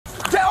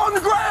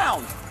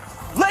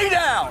Lay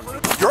down!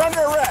 You're under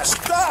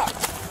arrest. Stop!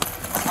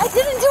 I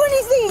didn't do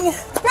anything!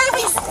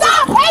 Baby,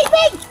 stop,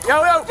 baby!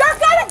 Yo! You're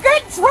gonna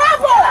get in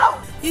trouble!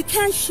 You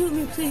can't shoot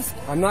me, please.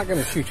 I'm not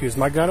gonna shoot you. Is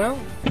my gun out?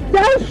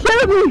 Don't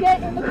shoot me!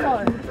 Get in the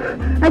car.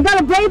 I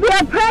got a baby,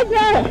 I'm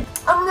pregnant!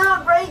 I'm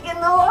not breaking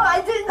the law,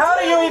 I didn't. How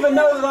do you even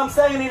know that I'm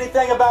saying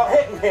anything about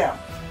hitting him?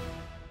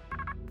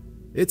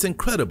 It's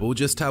incredible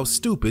just how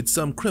stupid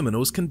some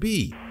criminals can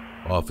be.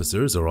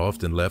 Officers are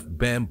often left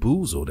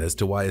bamboozled as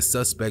to why a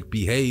suspect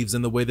behaves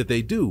in the way that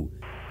they do,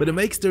 but it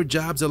makes their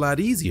jobs a lot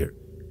easier.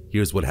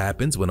 Here's what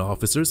happens when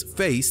officers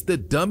face the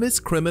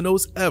dumbest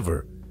criminals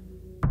ever.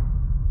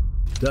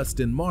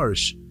 Dustin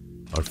Marsh.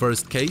 Our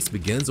first case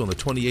begins on the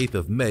 28th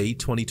of May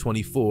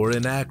 2024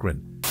 in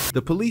Akron.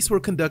 The police were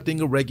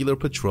conducting a regular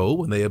patrol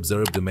when they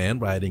observed a man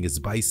riding his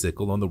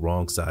bicycle on the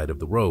wrong side of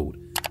the road.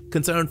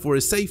 Concerned for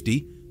his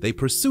safety, they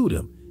pursued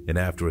him, and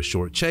after a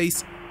short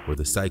chase, where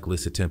the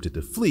cyclist attempted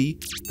to flee,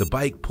 the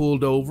bike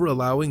pulled over,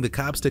 allowing the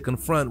cops to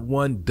confront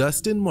one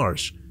Dustin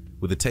Marsh.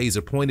 With a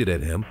taser pointed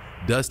at him,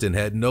 Dustin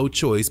had no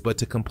choice but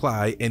to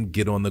comply and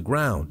get on the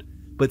ground.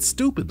 But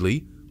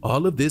stupidly,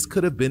 all of this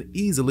could have been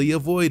easily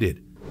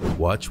avoided.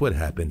 Watch what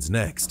happens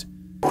next.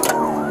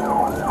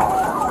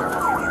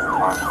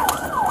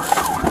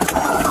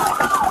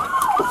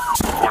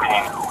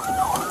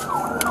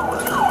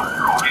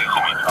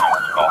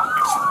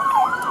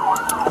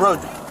 Road.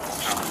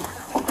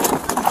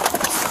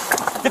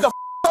 Get the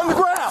on the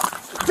ground!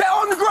 Get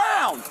on the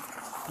ground!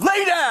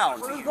 Lay down!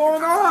 What is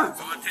going on?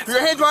 Put your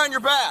hands behind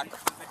your back.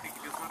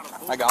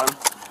 I got him.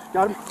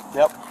 Got him?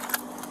 Yep.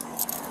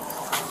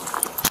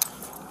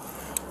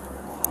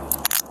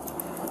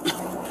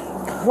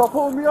 What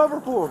pulling me over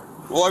for?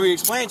 Well, let me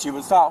explain to you,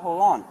 but stop.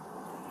 Hold on.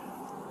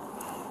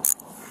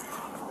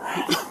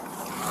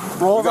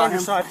 Hold on him?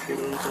 your side.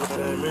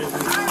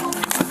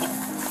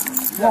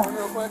 Yeah.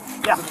 Real quick.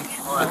 Yeah.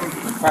 Alright,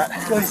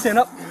 go ahead, stand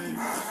up.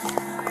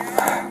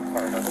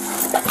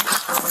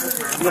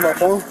 You got my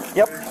phone?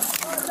 Yep.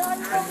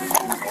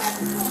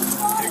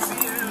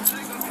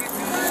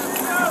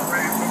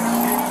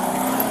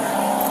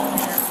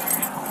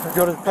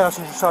 Go to the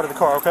passenger side of the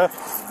car, okay?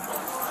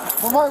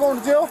 What am I going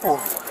to jail for?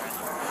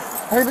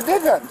 I ain't even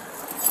did that.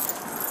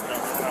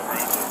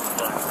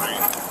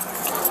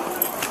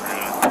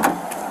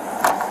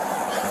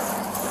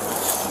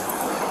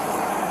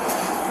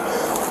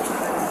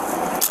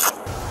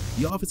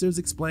 The officers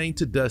explained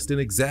to Dustin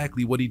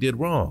exactly what he did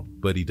wrong,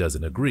 but he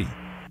doesn't agree.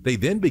 They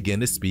then begin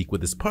to speak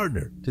with his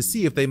partner to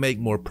see if they make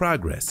more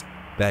progress.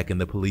 Back in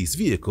the police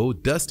vehicle,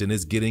 Dustin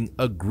is getting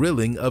a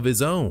grilling of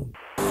his own.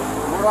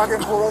 What am I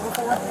getting pulled over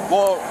for?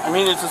 Well, I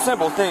mean, it's a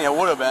simple thing. It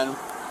would have been.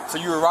 So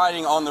you were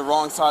riding on the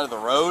wrong side of the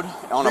road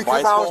on a bicycle?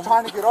 Because I was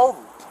trying to get over.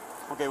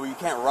 Okay, well, you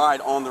can't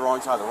ride on the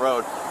wrong side of the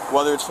road,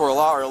 whether it's for a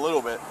lot or a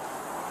little bit.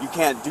 You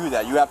can't do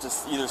that. You have to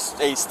either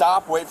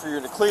stop, wait for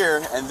you to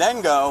clear, and then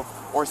go,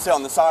 or sit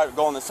on the side,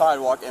 go on the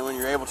sidewalk, and when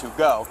you're able to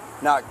go,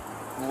 not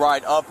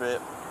ride up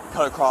it,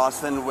 cut across,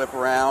 then whip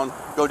around,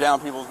 go down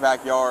people's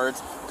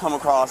backyards, come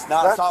across,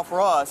 not stop for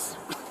us.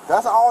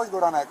 That's how I always go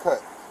down that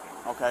cut.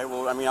 Okay,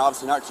 well, I mean,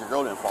 obviously not, because your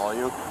girl didn't follow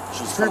you.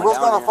 She was going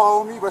to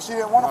follow me, but she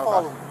didn't want to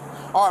follow me.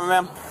 All right,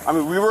 ma'am. I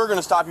mean, we were going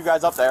to stop you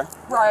guys up there.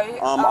 Right.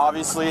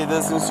 Obviously,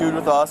 this ensued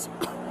with us.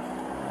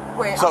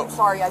 Wait, So, I'm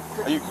sorry, I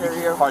couldn't hear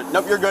you.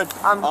 Nope, you're good.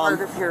 I'm hard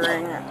of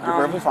hearing. You're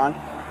perfectly fine.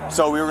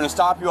 So we were going to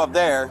stop you up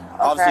there. Okay.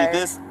 Obviously,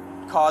 this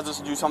caused us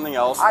to do something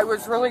else. I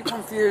was really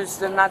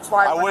confused, and that's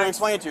why I would have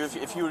explained to you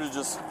if you would have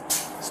just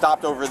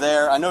stopped over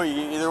there. I know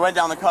you either went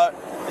down the cut,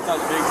 it's not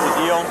as big of a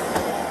deal,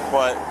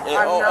 but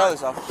other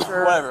stuff,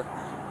 sure. Whatever.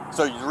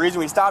 So the reason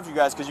we stopped you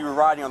guys because you were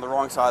riding on the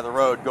wrong side of the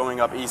road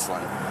going up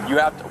Eastland. You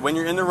have to, when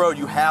you're in the road,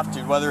 you have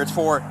to, whether it's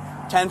for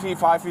 10 feet,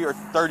 5 feet, or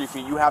 30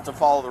 feet, you have to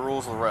follow the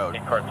rules of the road.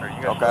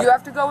 Okay? You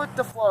have to go with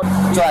the flow.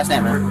 What's your last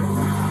name, man?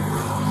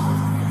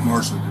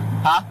 Marshall.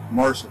 Huh?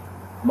 Marshall.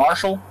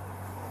 Marshall?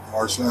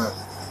 Marsha.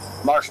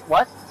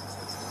 What?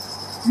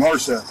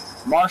 Marsha.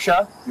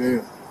 Marsha?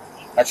 Yeah.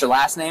 That's your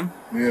last name?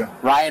 Yeah.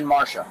 Ryan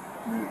Marsha.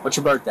 Yeah. What's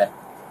your birthday?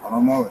 I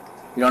don't know it.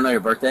 You don't know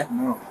your birthday?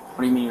 No. What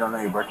do you mean you don't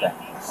know your birthday?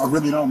 I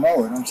really don't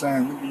know it. I'm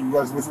saying,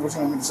 what you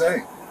want me to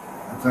say?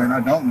 I'm saying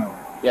I don't know it.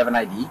 You have an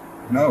ID?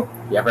 No.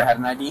 You ever had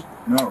an ID?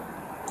 No.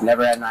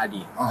 Never had an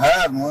ID? I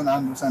had one.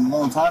 I'm saying a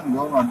long time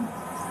ago.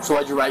 So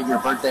what'd you write your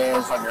birthday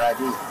as on your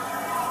ID?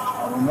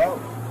 I don't know.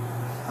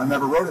 I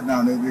never wrote it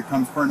down. It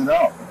comes printed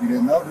out. If you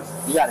didn't notice.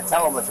 You gotta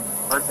tell them what your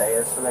birthday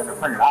is so they can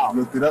print it out.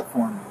 Looked it up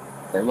for me.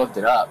 They looked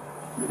it up.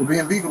 The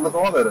B&B can look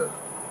all that up.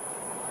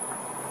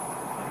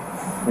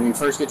 When you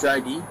first get your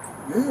ID?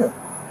 Yeah.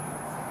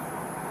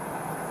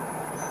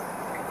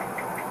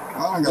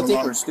 You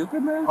think we're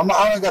stupid, man?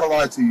 I ain't gotta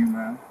lie to you,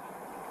 man.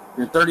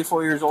 You're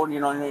 34 years old and you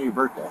don't know your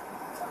birthday.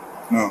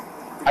 No.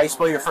 How you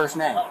spell your first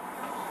name? How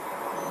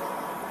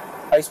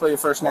you spell your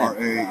first name?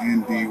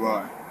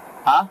 R-A-N-D-Y.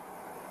 Huh?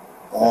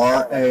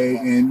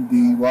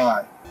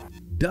 R-A-N-D-Y.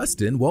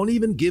 Dustin won't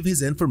even give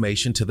his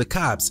information to the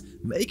cops,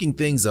 making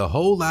things a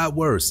whole lot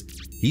worse.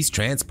 He's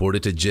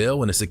transported to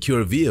jail in a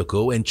secure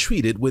vehicle and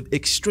treated with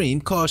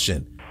extreme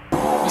caution.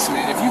 Listen,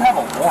 if you have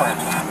a warrant,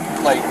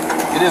 like,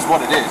 it is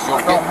what it is.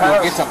 You'll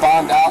get to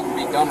bond out and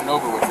be done and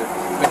over with it.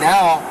 But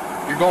now,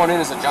 you're going in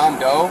as a John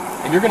Doe,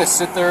 and you're going to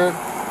sit there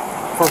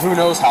for who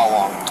knows how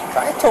long.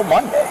 Try it till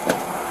Monday.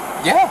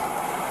 Yeah.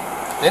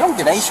 They don't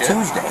give a shit.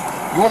 Today's Tuesday.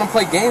 You want to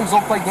play games,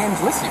 they'll play games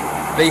with you.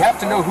 They have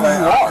to know who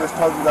you are. I just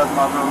told you that's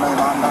my real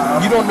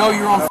name. You don't know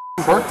your own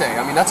birthday.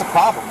 I mean, that's a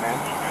problem, man.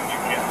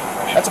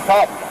 That's a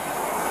problem.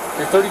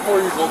 You're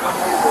 34 years old. I'm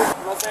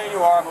not saying you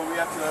are, but we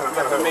have to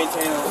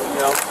maintain,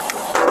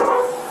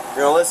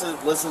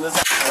 listen to this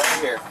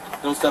right here.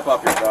 Don't step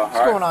up here, bro. What's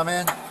going on,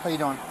 man? How you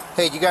doing?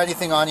 Hey, do you got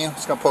anything on you?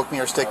 It's gonna poke me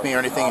or stick me or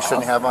anything you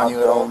shouldn't have on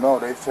you at all? I don't know.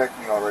 They've checked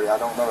me already. I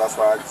don't know. That's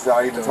why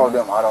I even told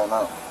them I don't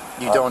know.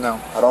 You don't know?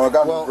 I don't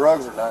got no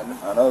drugs or nothing.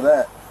 I know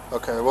that.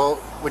 Okay, well,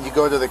 when you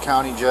go to the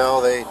county jail,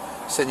 they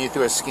send you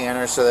through a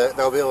scanner so that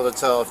they'll be able to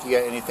tell if you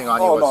got anything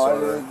on you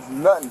whatsoever.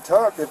 No, nothing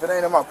tucked. If it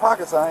ain't in my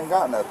pockets, I ain't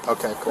got nothing.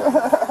 Okay, cool.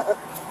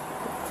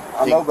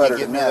 I know better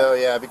than that. Though,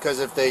 yeah, because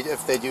if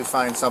they do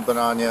find something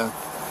on you,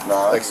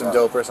 like some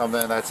dope or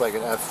something, that's like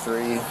an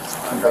F3. I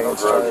got no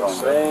drugs on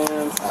me.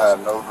 I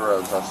have no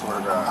drugs, I swear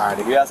to God. All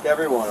right, we ask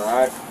everyone, all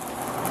right?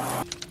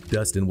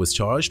 Dustin was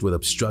charged with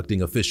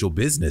obstructing official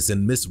business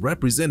and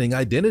misrepresenting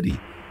identity.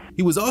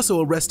 He was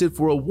also arrested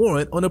for a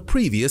warrant on a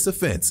previous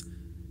offense.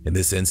 In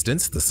this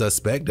instance, the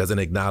suspect doesn't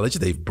acknowledge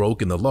they've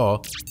broken the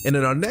law, and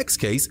in our next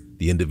case,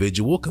 the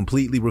individual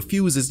completely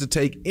refuses to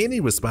take any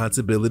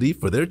responsibility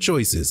for their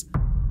choices.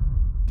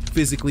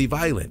 Physically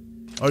violent.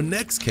 Our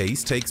next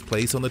case takes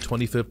place on the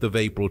 25th of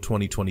April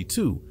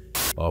 2022.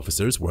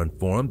 Officers were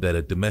informed that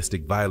a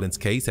domestic violence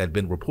case had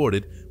been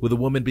reported with a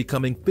woman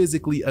becoming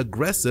physically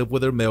aggressive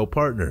with her male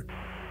partner.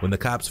 When the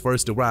cops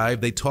first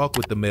arrived, they talk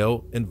with the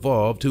male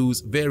involved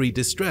who's very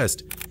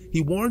distressed.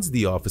 He warns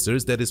the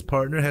officers that his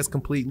partner has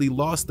completely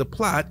lost the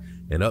plot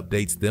and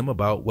updates them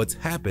about what's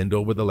happened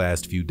over the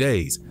last few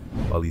days.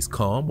 While he's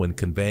calm when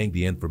conveying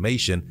the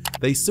information,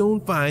 they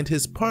soon find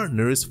his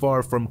partner is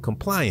far from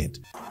compliant.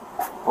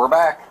 We're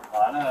back.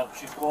 I know.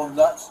 She's going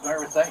nuts and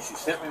everything.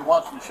 She's hit me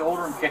once in the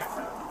shoulder and kicked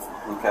me.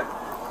 Okay.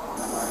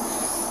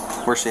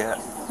 Where's she at?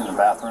 In the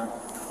bathroom.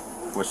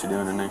 What's she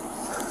doing in there?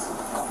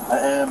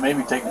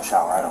 Maybe taking a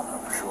shower. I don't know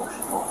for sure.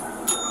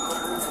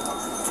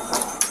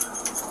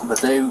 But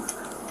they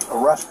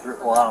arrested her.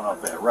 Well, I don't know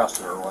if they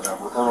arrested her or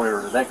whatever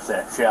earlier today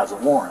because she has a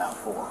warrant out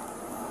for her.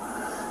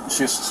 And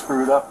she's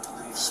screwed up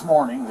this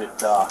morning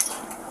that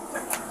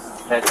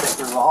had to take her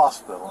to the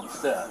hospital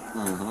instead.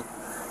 Mm-hmm.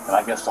 And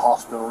I guess the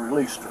hospital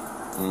released her.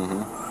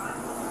 Mm-hmm.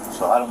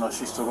 So I don't know if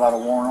she's still got a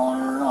warrant on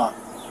her or not.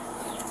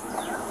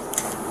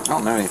 I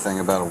don't know anything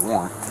about a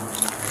warrant.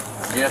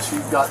 Yeah, she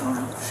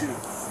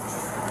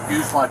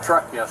used my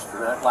truck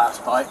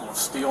last night and was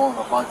stealing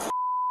a bunch of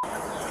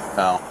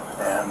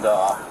And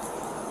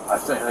I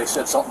think they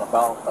said something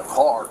about a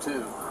car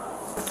too.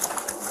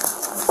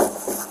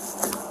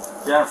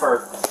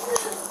 Jennifer.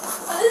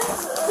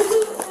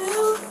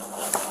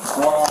 What's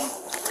going on?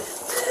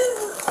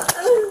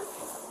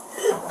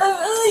 I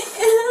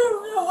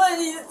don't know what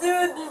he's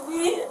doing to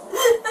me. I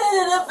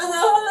ended up in the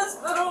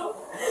hospital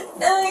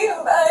and I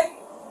come back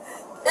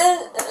and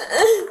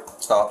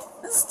Stop.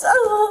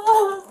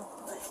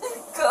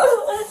 God.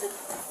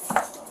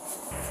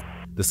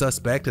 The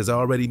suspect has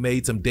already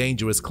made some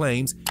dangerous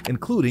claims,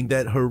 including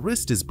that her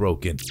wrist is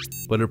broken,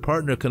 but her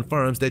partner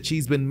confirms that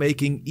she's been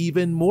making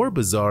even more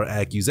bizarre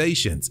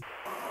accusations.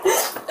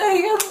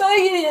 I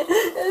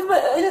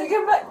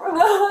come back from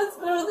the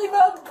hospital, they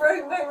about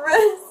broke my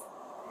wrist.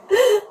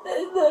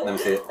 Let me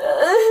see it.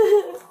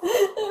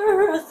 It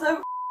hurt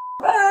so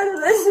bad,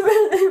 and I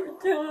swear they were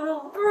doing it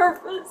on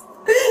purpose.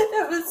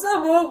 It was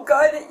some old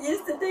guy that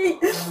used to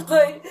date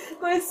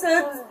my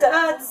son's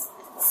dad's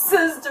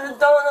sister,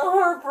 Donna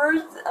Harper,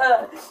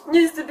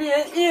 used to be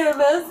an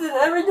EMS, and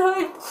every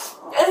time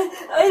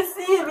I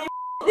see him,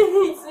 he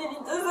hates me. He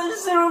does that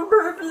shit on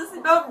purpose. He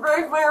about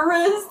broke my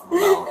wrist,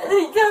 and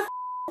he kept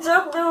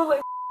jumping on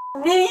my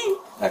knee.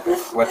 Okay,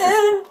 what's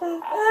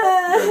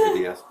your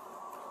DS?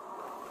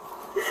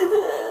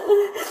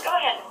 Go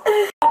ahead.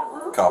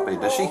 Copy.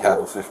 Does she have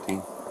a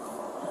 15?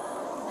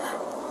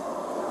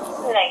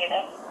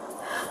 Negative.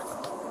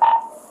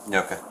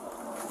 Yeah, okay.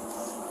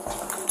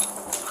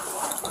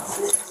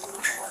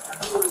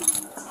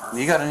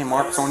 You got any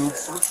marks on you?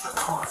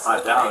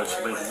 I doubt it.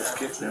 She just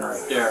kicked me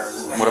right there.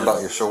 What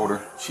about your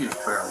shoulder? She was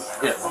barely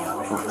hit me.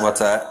 I mean, What's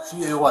that?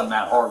 it wasn't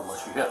that hard when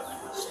she hit me,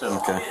 but still.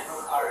 Okay.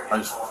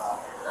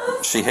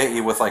 She hit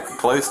you with like a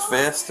closed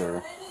fist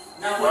or?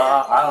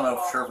 Well, I don't know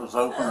for sure if it was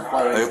open or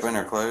closed. Open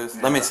or closed?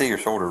 Yeah. Let me see your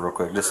shoulder real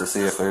quick just to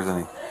see if there's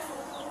any.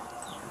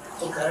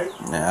 Okay.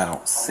 Yeah, I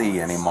don't see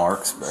any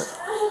marks, but.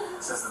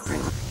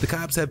 The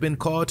cops have been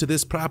called to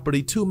this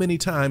property too many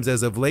times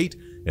as of late,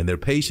 and their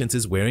patience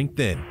is wearing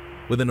thin.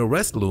 With an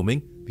arrest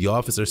looming, the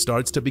officer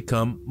starts to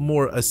become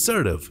more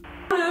assertive.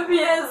 If he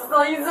has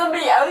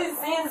somebody else, he's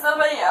seeing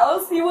somebody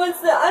else, he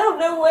wants to, I don't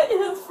know what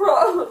his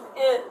problem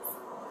is.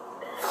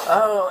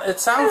 Oh, it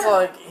sounds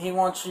like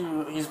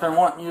he's been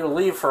wanting you to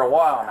leave for a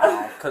while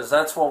now, because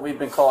that's what we've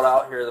been called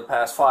out here the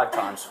past 5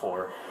 times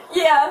for.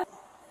 Yeah.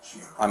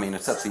 I mean,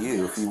 it's up to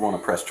you if you want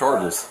to press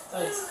charges.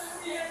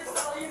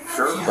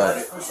 Sure.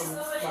 But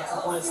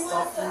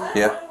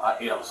yeah.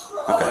 Yes.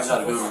 Okay.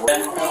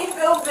 Hey,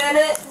 Bill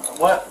Bennett.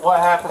 What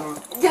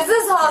happened? Because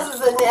this house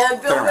is in there,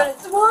 Bill Turn around.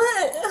 Bennett.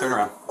 What? Turn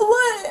around.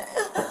 What?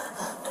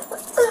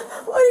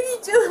 What are you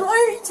doing? Why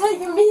are you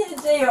taking me to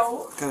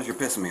jail? Because you're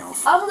pissing me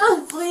off. I'm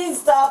not. Please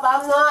stop.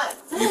 I'm not.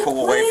 You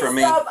pull away from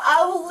me. Stop.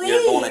 I will leave.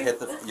 You're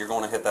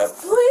going to hit that.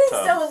 Please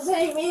tub. don't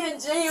take me to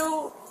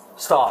jail.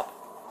 Stop.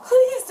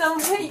 Please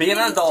don't take Be me an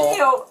to adult.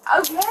 jail.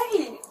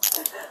 Okay.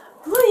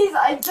 Please,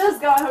 I just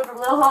got home from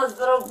the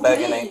hospital.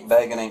 Please.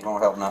 Begging ain't gonna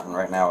help nothing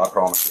right now. I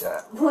promise you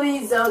that.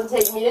 Please don't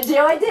take me to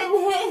jail. I didn't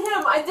hit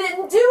him. I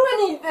didn't do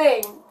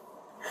anything.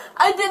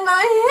 I did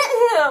not hit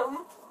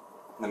him.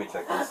 Let me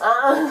check this.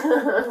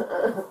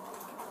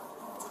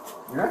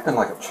 You're acting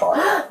like a child.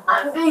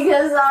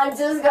 Because I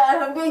just got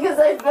home. Because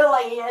I feel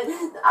like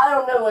it. I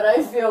don't know what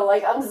I feel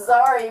like. I'm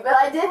sorry, but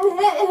I didn't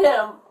hit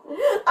him.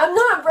 I'm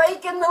not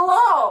breaking the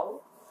law.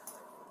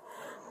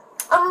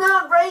 I'm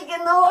not breaking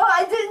the law.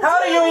 I didn't.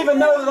 How do you even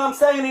know that I'm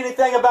saying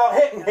anything about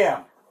hitting him?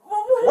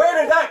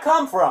 Where did that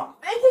come from?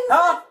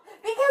 Huh?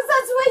 Because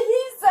that's what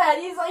he said.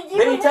 He's like, you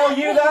Did he tell hit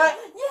you me. that?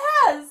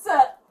 Yes.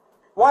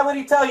 Why would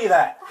he tell you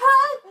that?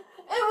 Huh?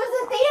 It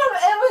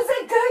was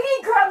a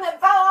cookie crumb that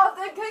fell off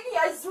the cookie.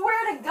 I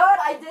swear to God,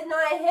 I did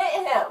not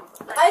hit him.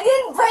 I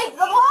didn't break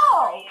the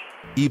law.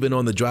 Even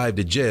on the drive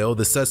to jail,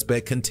 the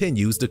suspect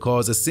continues to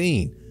cause a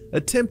scene,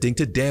 attempting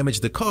to damage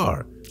the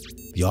car.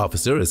 The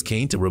officer is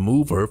keen to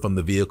remove her from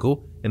the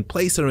vehicle and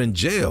place her in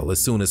jail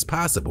as soon as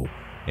possible,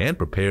 and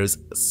prepares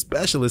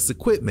specialist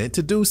equipment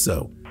to do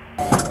so.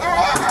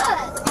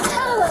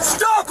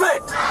 Stop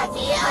it!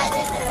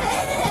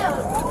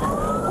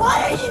 What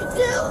are you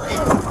doing?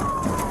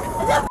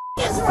 What the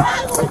is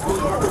wrong with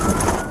you?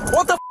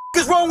 What the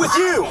is wrong with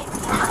you?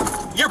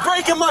 You're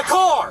breaking my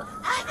car!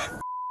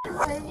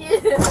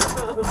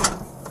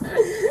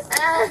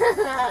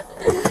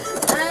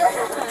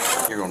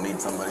 You're gonna need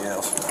somebody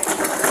else.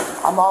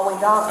 I'm all we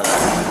got.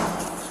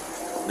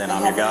 Then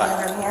I'm your guy.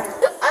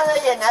 I know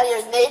you know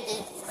you're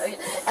naked.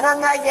 And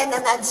I'm not getting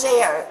in that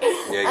chair.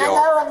 Yeah, I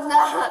know I'm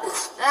not.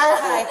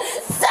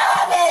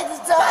 Stop it!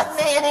 Stop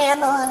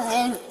manhandling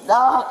me!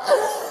 Stop!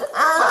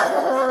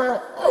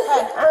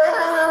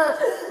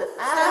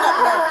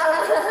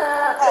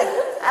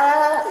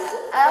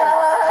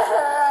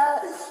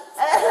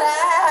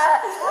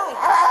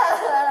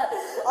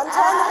 I'm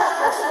trying to get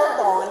your shirt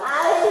on. I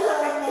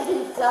need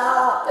to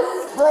stop.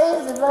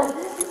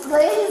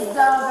 Please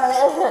stop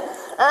it.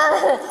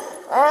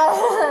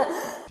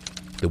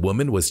 The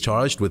woman was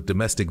charged with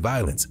domestic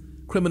violence,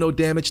 criminal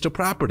damage to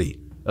property,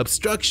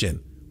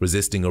 obstruction,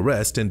 resisting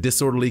arrest, and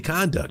disorderly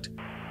conduct.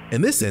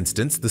 In this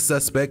instance, the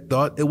suspect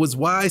thought it was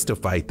wise to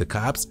fight the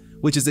cops,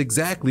 which is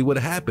exactly what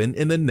happened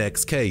in the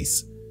next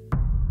case.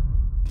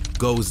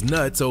 Goes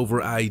nuts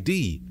over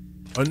ID.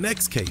 Our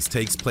next case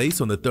takes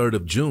place on the 3rd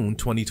of June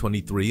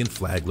 2023 in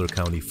Flagler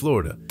County,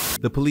 Florida.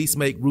 The police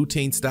make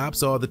routine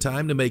stops all the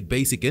time to make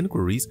basic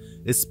inquiries,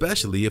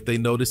 especially if they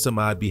notice some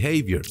odd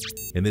behavior.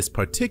 In this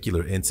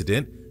particular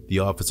incident, the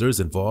officers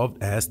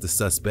involved asked the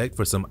suspect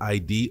for some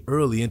ID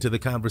early into the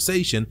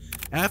conversation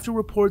after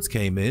reports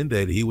came in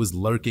that he was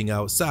lurking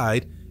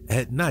outside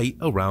at night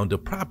around a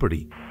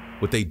property.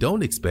 What they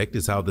don't expect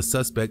is how the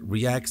suspect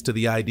reacts to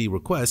the ID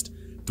request,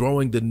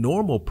 throwing the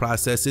normal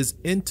processes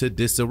into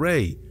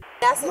disarray.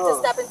 I asked him to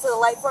step into the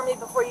light for me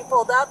before you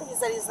pulled up. He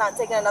said he's not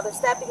taking another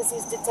step because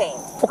he's detained.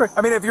 Okay.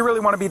 I mean, if you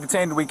really want to be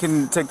detained, we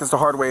can take this the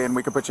hard way and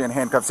we can put you in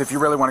handcuffs if you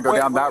really want to go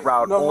down that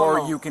route. Or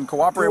you can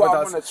cooperate with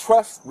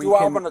us. Do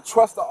I want to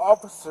trust the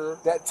officer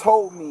that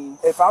told me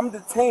if I'm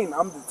detained,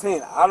 I'm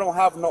detained. I don't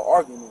have no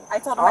argument. I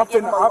told him I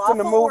gave him a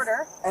lawful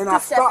order and to I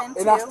step stopped, into.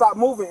 and I stopped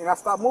moving, Did I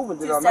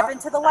step not?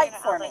 into the light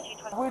for me.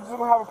 We're just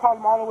going to have a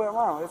problem all the way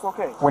around. It's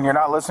okay. When you're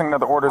not listening to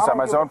the orders that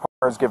my zone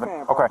partner is given.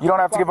 Okay. You don't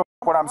have to give up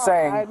what I'm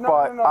saying,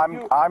 but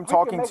I'm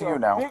talking to you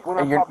now,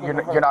 and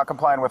you're not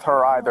complying with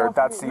her either.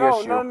 That's the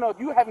issue. No.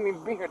 You haven't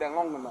even been here that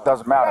long enough.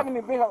 Doesn't matter. You haven't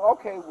even been here.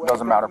 Okay. Well,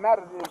 Doesn't matter.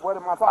 What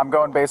am I talking I'm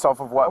going based off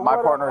of what my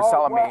partner is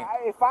telling me,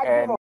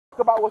 and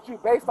about what you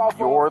based off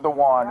you're the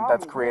one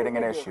that's creating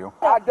an issue.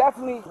 I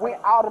definitely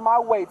went out of my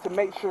way to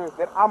make sure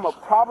that I'm a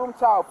problem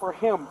child for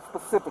him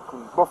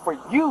specifically. But for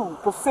you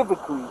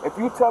specifically, if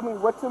you tell me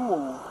where to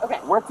move,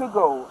 where to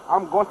go,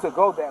 I'm going to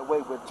go that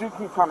way. But you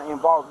keep trying to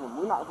involve him.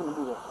 We're not going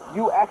to do that.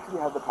 You actually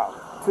have the power.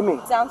 To me.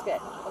 Sounds good.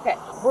 Okay.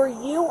 Were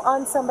you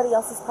on somebody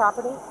else's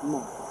property?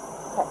 No.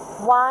 Okay.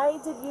 Why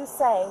did you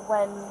say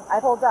when I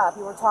pulled up,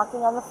 you were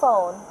talking on the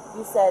phone,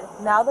 you said,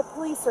 now the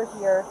police are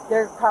here,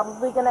 they're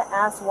probably going to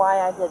ask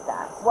why I did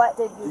that. What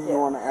did you do? Do you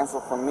want to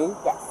answer from me?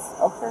 Yes.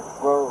 Okay.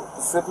 Well,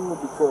 specifically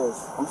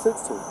because I'm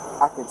 6'2".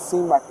 I can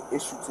seem like an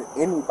issue to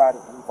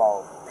anybody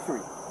involved,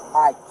 period.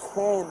 I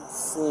can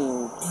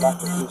seem like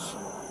an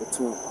issue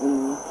between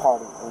any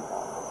party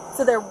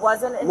involved. So there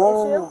wasn't an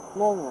issue?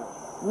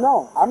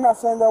 No, I'm not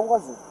saying there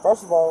wasn't.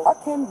 First of all, I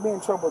can be in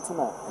trouble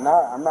tonight. And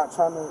I'm not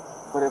trying to...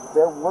 But if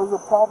there was a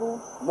problem,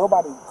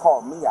 Nobody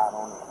called me out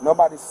on it.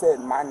 Nobody said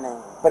my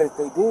name. But if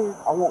they did,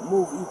 I won't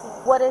move either.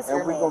 What is your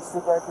name? And we're name? going to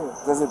stick right there.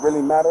 Does it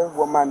really matter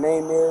what my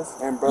name is?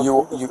 And brother,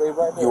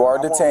 You are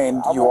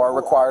detained. You are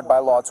required by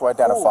law to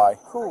identify.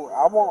 Cool.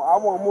 I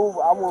won't move.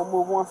 I won't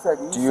move 1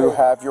 second. Do you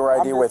have your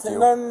ID with you?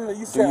 No.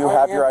 You said do you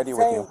have your ID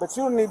with you? But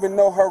you don't even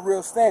know her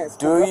real stance.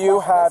 Do you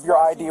have your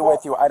ID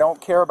with you? I don't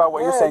care about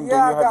what you're saying. Do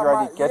you have your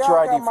ID? Get your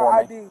ID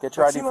for me. Get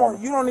your ID for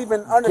me. You don't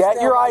even understand.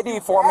 Get your ID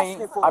for me.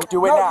 I'm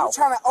doing now. You're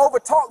trying to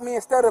overtalk me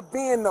instead of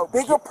being the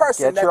bigger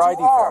person that you are.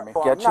 Get your ID for me.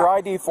 Get your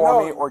ID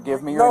for me, or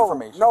give me your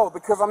information. No,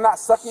 because I'm not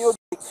sucking your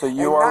dick. So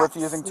you are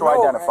refusing to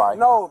identify.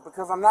 No,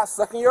 because I'm not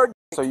sucking your dick.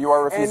 So you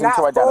are refusing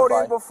to identify. And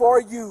not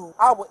before you.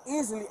 I will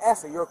easily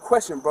answer your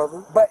question,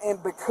 brother. But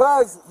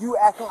because you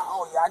acting like,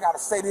 oh yeah, I gotta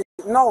say this.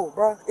 No,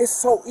 bro. It's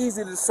so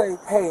easy to say,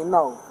 hey,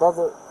 no,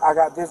 brother, I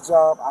got this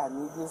job. I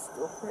need this.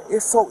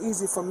 It's so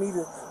easy for me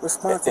to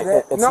respond to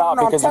that. It's not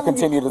because you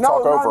continue to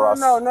talk over us.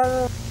 No.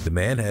 The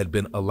man had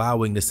been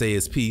allowing to say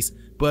his piece,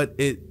 but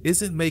it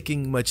isn't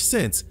making much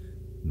sense,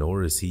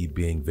 nor is he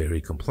being very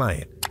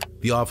compliant.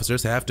 The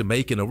officers have to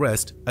make an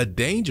arrest, a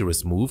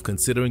dangerous move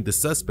considering the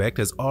suspect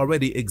has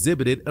already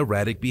exhibited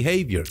erratic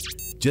behavior.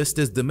 Just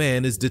as the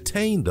man is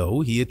detained, though,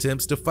 he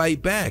attempts to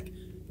fight back,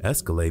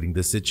 escalating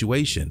the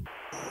situation.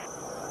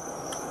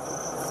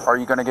 Are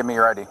you going to give me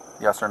your ID?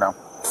 Yes or no?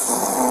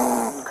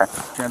 Okay.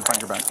 Hands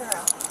behind your back.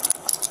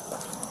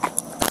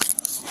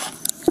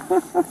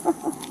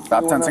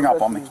 Stop tensing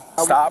up on me.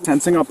 Stop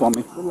tensing up on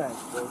me. Relax,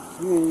 bro.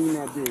 You ain't even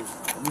that big.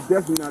 You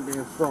definitely not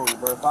being strong,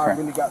 bro. If I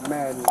really got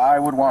mad. I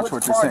would watch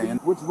what you're saying.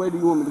 Which way do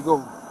you want me to go?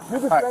 All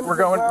right, we're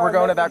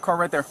going to that car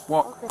right there.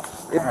 Walk.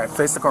 Okay. All right,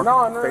 face the car.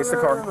 No, face the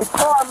car.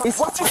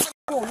 What you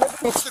do?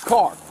 Face the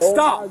car.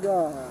 Stop.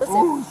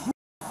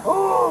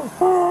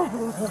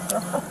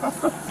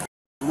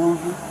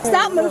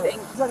 Stop moving.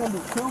 What y'all gonna do?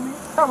 Kill me?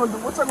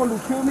 What y'all gonna do?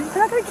 Kill me? I'm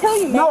not gonna kill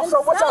you, man. No,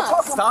 so what y'all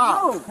talking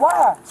about?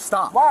 Why?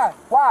 Stop.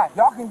 Why?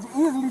 Y'all can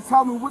easily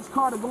tell me which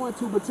car to go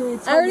into, but you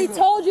ain't I already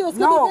told you it's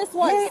gonna be this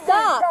one.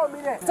 Stop. Tell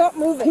me that. Stop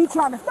moving. He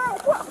trying to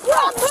stop.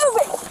 Stop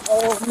moving.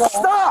 Oh no.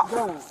 Stop.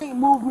 Bro, can't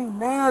move me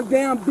now,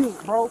 damn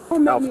beat, bro.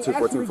 Don't make me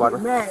actually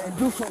get mad and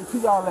do something to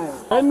y'all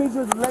ass. Let me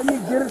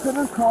get into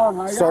this car.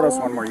 Like, Start us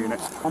one more unit.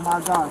 Oh my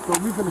God. So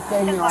we finna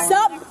stay here.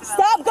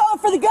 Stop going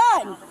for the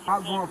gun.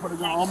 I'm going for the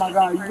gun. Oh my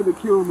God, you gonna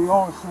kill me.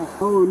 Oh shit.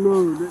 Oh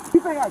no. You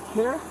think I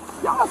care?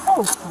 Y'all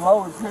so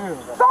slow as hell.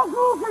 Stop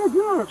going for the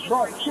gun.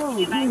 Bro, kill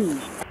me,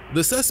 please.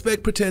 The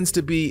suspect pretends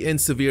to be in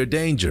severe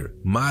danger,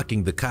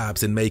 mocking the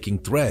cops and making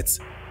threats.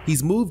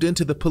 He's moved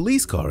into the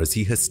police car as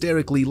he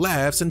hysterically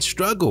laughs and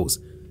struggles,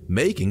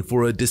 making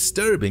for a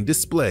disturbing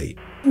display.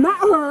 Not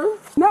her.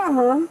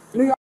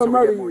 Nigga, I'll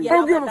murder you. I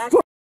don't give a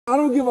fuck. I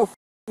don't give a fuck.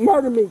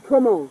 Murder me.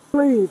 Come on.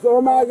 Please.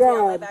 Oh my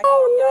God.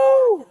 Oh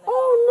no.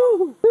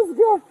 This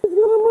guy is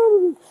gonna murder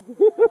me.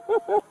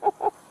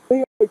 He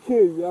gonna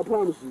kill you. I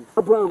promise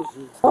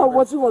you. Oh,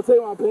 what you gonna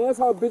take my pants?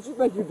 How bitch you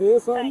think you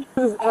did something?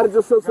 Just added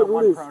yourself to the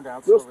list.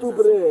 Your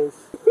stupid ass.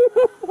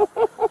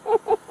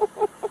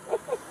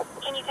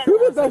 You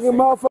been thinking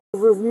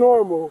motherfuckers is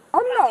normal.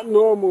 I'm not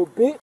normal,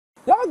 bitch.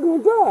 Y'all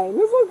gonna die, and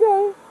it's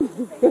okay.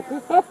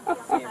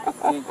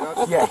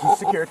 Yeah, he's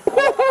secured.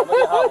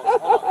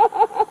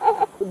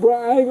 Bro,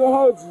 I ain't gonna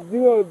hold you. You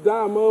gonna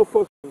die,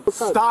 motherfucker.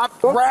 Stop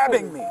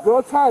grabbing me.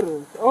 Go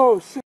tighter. Oh,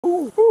 shit.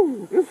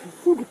 Ooh, this is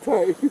super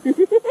tight.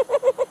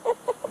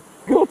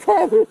 Go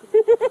tighter.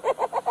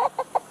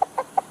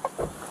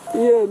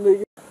 Yeah,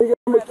 nigga.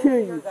 I'ma kill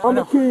you.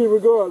 I'ma kill you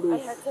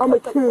regardless. I'ma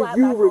kill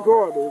you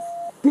regardless.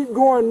 Keep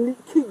going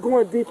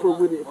deeper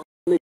with it,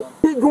 nigga.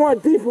 Keep going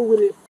deeper with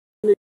it,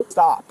 nigga.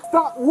 Stop.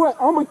 Stop what?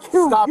 I'ma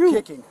kill you. Stop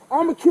kicking.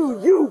 I'ma kill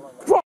you.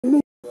 Fuck nigga.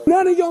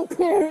 None of your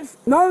parents,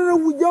 none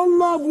of your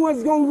loved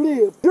ones gonna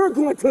live. You're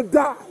going to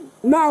die.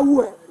 Now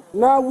what?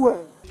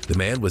 The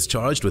man was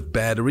charged with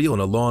battery on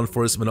a law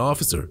enforcement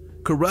officer,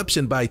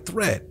 corruption by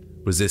threat,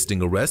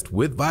 resisting arrest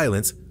with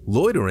violence,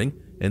 loitering,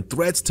 and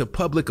threats to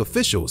public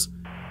officials.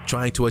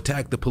 Trying to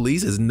attack the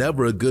police is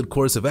never a good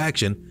course of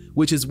action,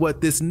 which is what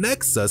this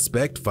next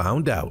suspect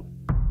found out.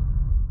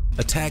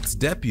 Attacks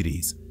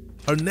deputies.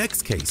 Our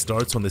next case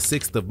starts on the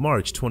 6th of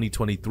March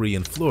 2023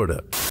 in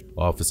Florida.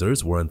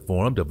 Officers were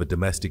informed of a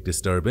domestic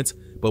disturbance,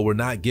 but were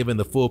not given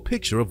the full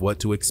picture of what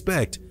to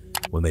expect.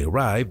 When they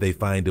arrive, they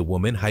find a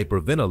woman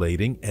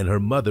hyperventilating and her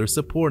mother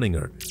supporting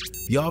her.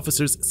 The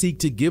officers seek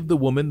to give the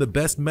woman the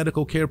best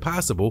medical care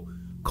possible,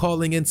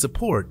 calling in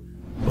support.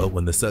 But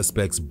when the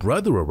suspect's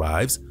brother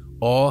arrives,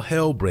 all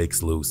hell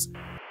breaks loose.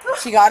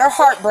 She got her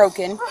heart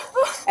broken,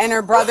 and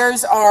her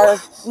brothers are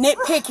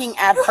nitpicking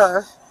at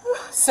her.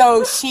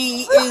 So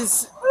she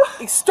is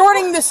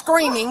extorting the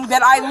screaming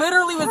that I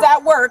literally was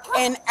at work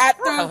and at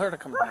the... Tell her to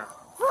come here.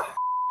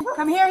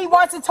 Come here, he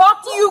wants to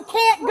talk to you. You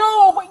can't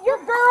go. But your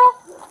girl,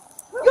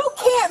 you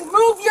can't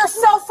move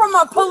yourself from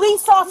a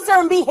police officer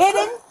and be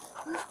hidden.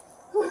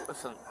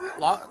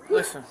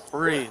 Listen,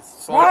 breathe.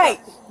 Right.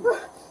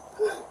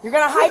 You're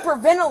going to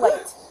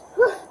hyperventilate.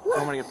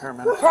 I'm going to get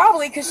paramedics.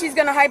 Probably because she's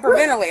going to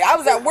hyperventilate. I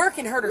was at work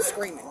and heard her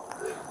screaming.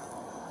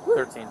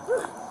 13.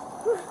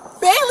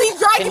 Bailey's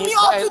dragging me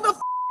all through the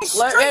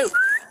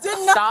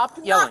Stop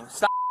yelling.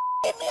 Stop.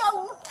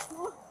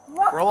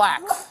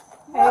 Relax.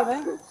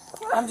 Haven,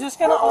 I'm just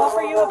going to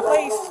offer you a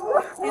place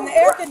in the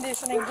air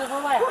conditioning to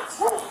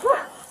relax.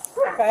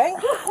 Okay?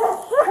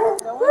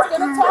 No one's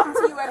going to talk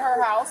to you at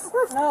her house.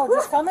 No,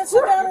 just come and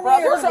sit down in the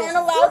air Brothers aren't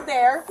conditioning. allowed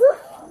there.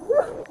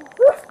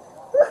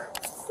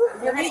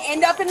 You're going to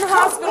end up in the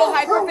hospital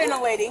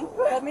hyperventilating.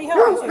 Let me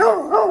help you.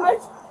 I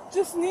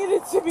just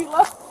needed to be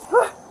left.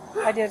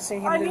 I did see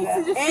him do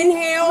that.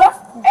 Inhale,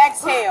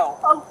 exhale.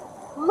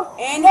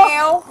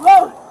 Inhale.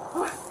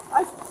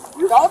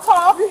 Don't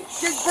talk,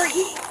 just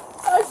breathe.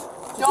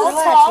 Don't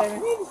talk,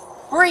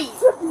 breathe.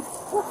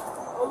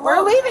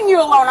 We're leaving you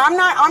alone. I'm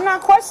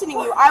not questioning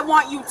you. I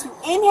want you to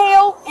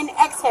inhale and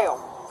exhale.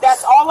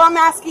 That's all I'm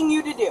asking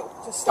you to do.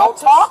 Just don't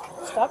talk.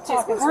 Stop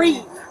talking. Just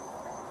breathe.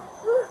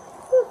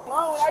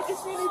 No, I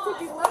just needed to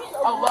be left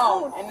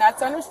Alone, and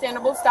that's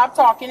understandable. Stop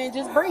talking and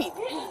just breathe.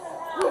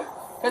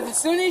 Because as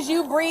soon as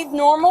you breathe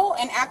normal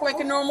and act like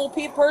a normal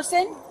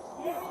person,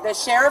 the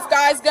sheriff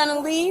guy's gonna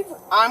leave.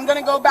 I'm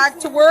gonna go back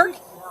to work,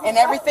 and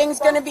everything's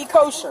gonna be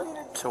kosher.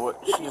 So what?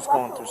 She's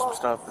going through some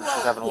stuff, and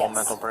she's having a little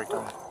mental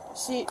breakdown.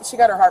 She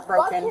got her heart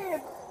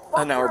broken.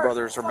 And now her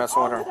brothers are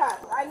messing with her.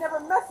 I never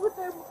messed with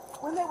them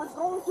when they was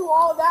going through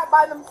all that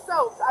by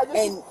themselves. I just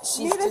And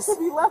she's needed just to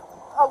be left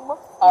a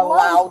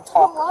loud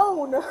talker.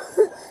 alone.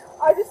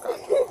 I just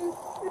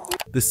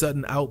The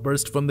sudden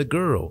outburst from the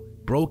girl,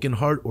 broken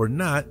heart or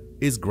not,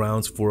 is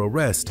grounds for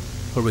arrest.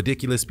 Her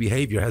ridiculous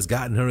behavior has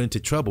gotten her into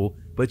trouble,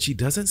 but she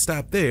doesn't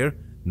stop there.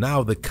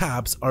 Now the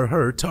cops are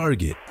her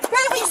target.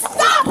 Baby,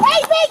 stop!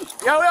 Haven!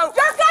 Yo! You're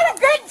gonna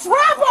get in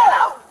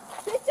trouble!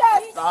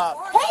 Stop.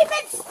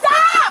 Haven,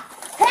 stop!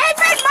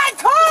 Haven, my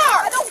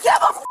car! I don't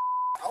give a f***.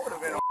 I would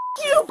have been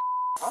You!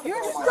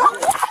 You're just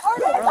don't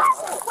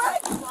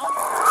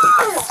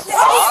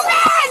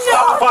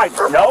Stop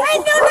fighting, no? Hey,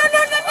 no!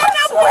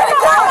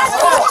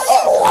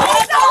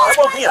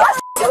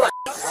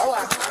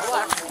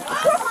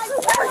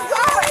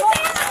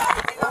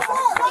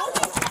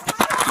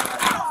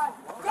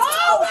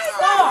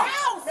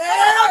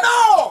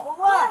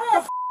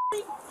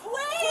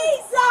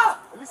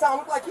 At least I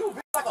look like you,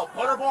 bitch, like a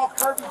butterball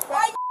curvy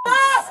fat.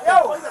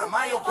 Yo, you gotta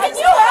mind your can business.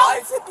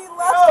 you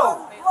help?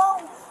 Yo,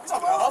 you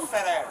talking about her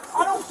fat ass. I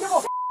don't give a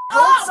f. Go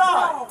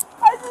inside.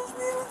 I just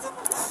needed to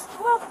be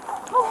left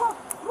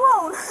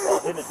alone.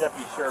 Hitting a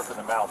deputy sheriff in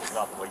the mouth is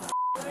not the way you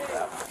do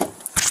that.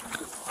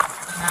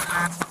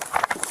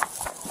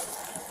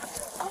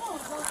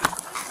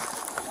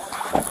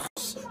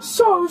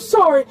 So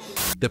sorry.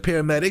 The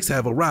paramedics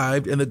have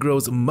arrived and the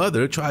girl's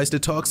mother tries to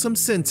talk some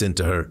sense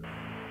into her.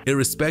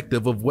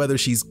 Irrespective of whether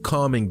she's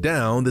calming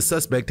down, the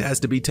suspect has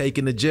to be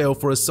taken to jail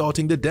for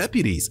assaulting the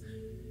deputies,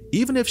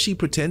 even if she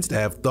pretends to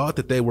have thought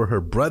that they were her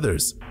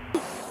brothers.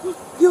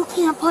 You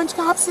can't punch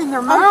cops in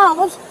their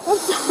mouths.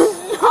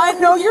 I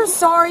know you're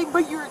sorry,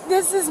 but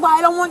this is why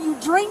I don't want you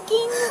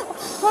drinking.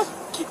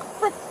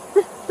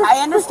 I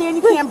understand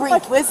you can't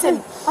breathe.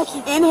 Listen,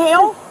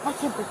 inhale. I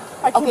can't breathe.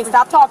 Okay,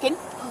 stop talking.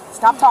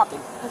 Stop talking.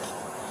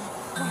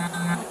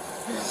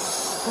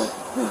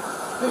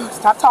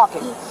 Stop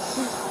talking.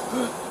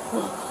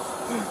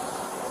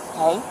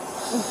 Okay.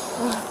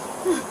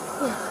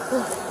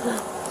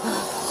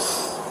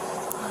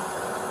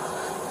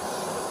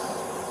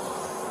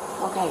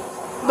 Okay.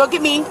 Look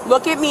at me.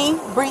 Look at me.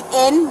 Breathe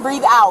in,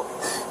 breathe out.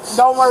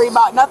 Don't worry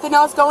about nothing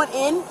else going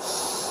in.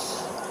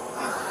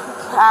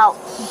 Out.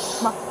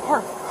 My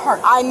heart.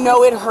 I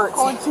know it hurts.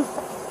 Going too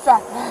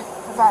fast.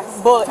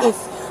 But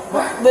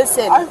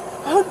listen. I'm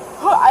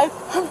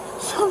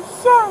so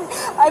sorry.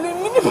 I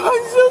didn't mean to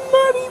punch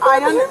somebody.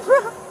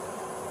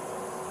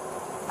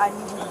 I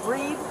need you to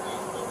breathe,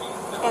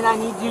 and I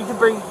need you to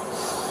breathe.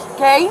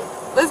 Okay?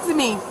 Listen to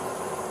me.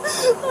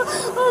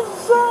 I'm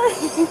sorry.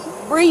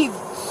 Breathe.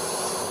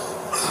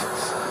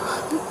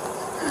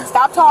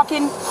 Stop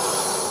talking.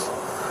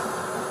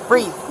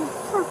 Breathe.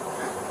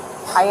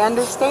 I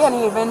understand,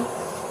 Haven.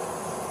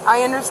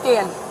 I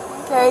understand.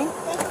 Okay?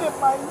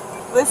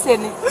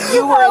 Listen,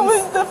 you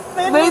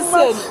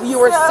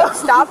were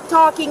stop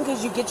talking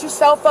because you get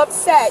yourself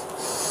upset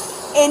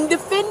in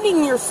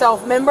defending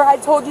yourself. Remember, I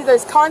told you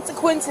there's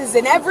consequences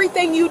in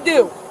everything you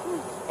do.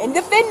 In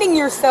defending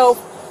yourself,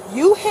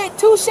 you hit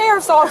 2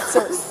 sheriff's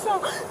officers.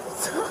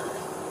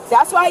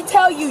 That's why I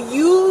tell you,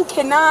 you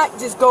cannot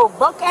just go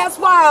buck-ass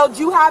wild.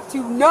 You have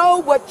to know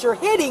what you're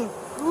hitting.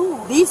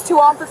 These 2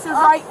 officers,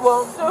 right?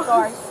 Well, I'm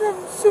sorry.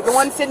 The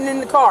one sitting in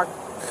the car.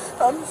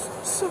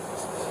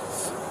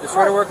 Just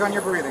try to work on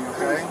your breathing,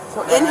 okay?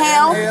 So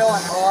inhale,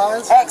 and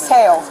pause.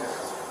 exhale.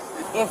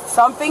 If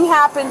something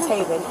happens,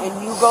 Haven,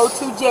 and you go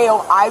to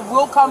jail, I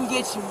will come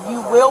get you.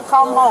 You will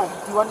come home.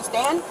 Do you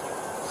understand?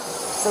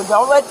 So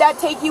don't let that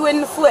take you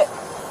in the flip.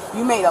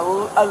 You made a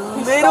little,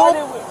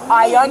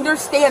 I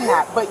understand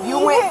that, but you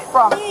went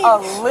from a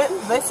little,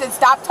 listen,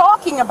 stop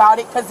talking about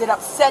it because it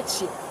upsets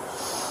you.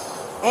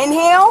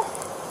 Inhale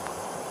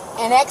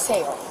and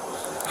exhale.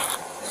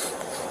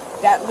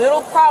 That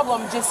little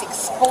problem just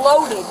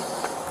exploded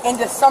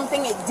into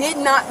something it did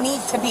not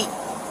need to be.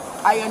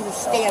 I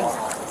understand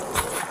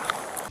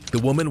that. The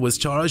woman was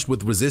charged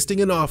with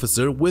resisting an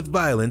officer with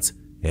violence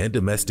and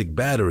domestic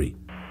battery.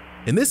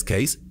 In this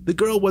case, the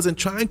girl wasn't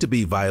trying to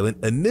be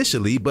violent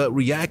initially but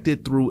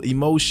reacted through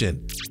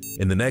emotion.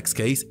 In the next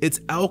case, it's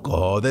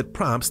alcohol that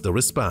prompts the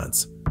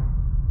response.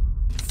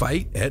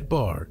 Fight at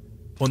bar.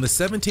 On the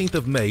 17th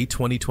of May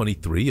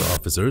 2023,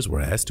 officers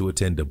were asked to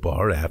attend a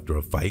bar after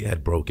a fight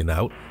had broken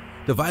out.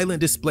 The violent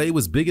display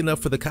was big enough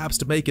for the cops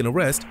to make an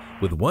arrest,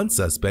 with one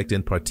suspect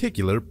in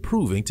particular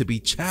proving to be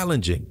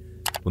challenging.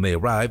 When they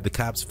arrived, the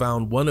cops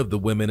found one of the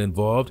women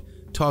involved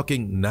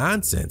talking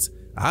nonsense,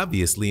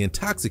 obviously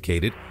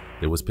intoxicated.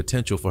 There was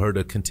potential for her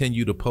to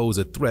continue to pose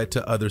a threat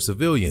to other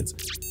civilians,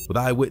 with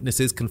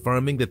eyewitnesses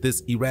confirming that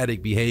this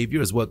erratic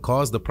behavior is what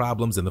caused the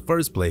problems in the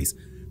first place.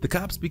 The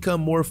cops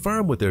become more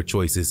firm with their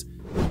choices.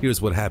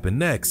 Here's what happened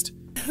next.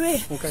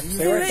 Wait, okay,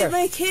 stay right there.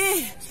 my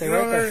kid. Stay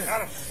right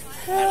there.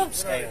 Help.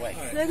 Stay away.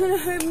 They're gonna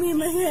hurt me in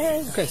my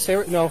head. Okay, stay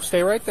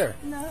right there.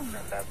 No.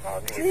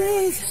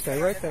 Please.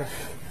 Stay right there.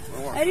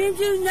 I didn't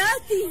do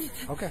nothing.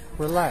 Okay,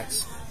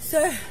 relax.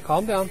 Sir.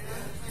 Calm down.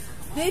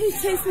 Maybe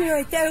chase me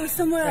right there with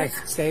someone else.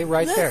 Hey, stay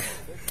right there.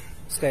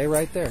 Stay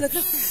right there. Look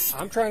up there.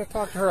 I'm trying to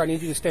talk to her. I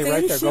need you to stay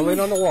right there. Go lean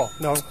on the wall.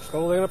 No,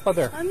 go lean up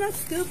there. I'm not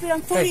stupid.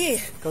 I'm 48.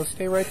 Hey, go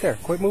stay right there.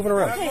 Quit moving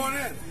around.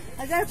 Okay.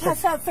 I gotta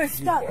pass out first.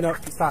 Stop. No,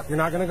 stop. You're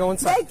not gonna go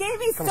inside. They gave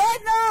me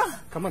fentanyl.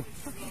 Come on.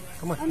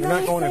 Come on. I'm You're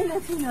not going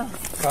in. No.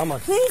 Come on.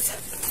 Please.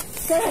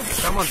 Sir.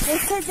 Come on. They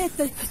said that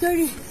the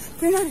 30,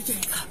 they're not a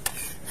drink.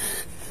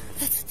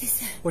 That's what they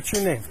said. What's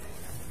your name?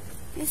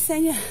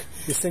 Yesenia.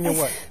 Yesenia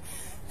what?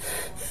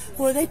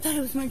 Well, they thought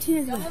it was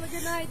Martinez. Have a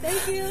good night.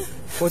 Thank you.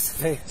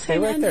 Hey, stay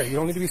right there. You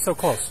don't need to be so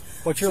close.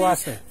 What's your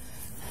last name?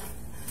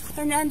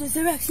 Hernandez.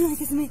 They're acting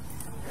like it's me.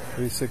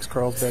 36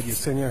 Carlsbad,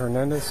 Yesenia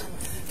Hernandez.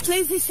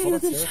 Please, they said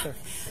it was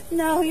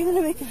No, you're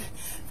gonna make it.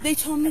 They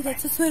told me that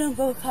that's why I don't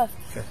go with Puff.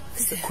 Okay.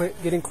 So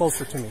quit getting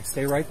closer to me.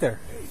 Stay right there.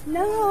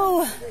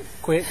 No.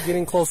 Quit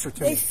getting closer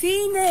to me. They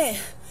seen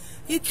it.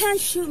 You can't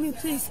shoot me,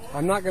 please.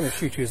 I'm not gonna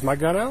shoot you. Is my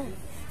gun out?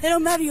 It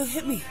don't matter. You'll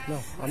hit me. No,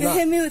 I'm You'll not.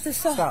 hit me with the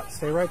saw. Stop.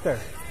 Stay right there.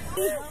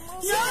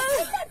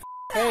 No.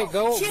 Hey,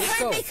 go. She let's hurt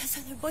go. me because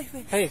of her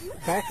boyfriend. Hey,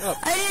 back up.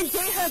 I didn't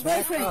date her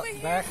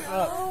boyfriend. Back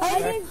up. I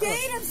didn't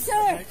date him,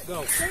 sir.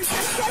 Go. They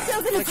said they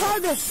were gonna call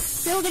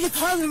they were gonna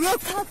call the real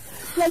cop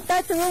like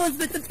that, the little ones,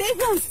 but the big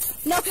ones.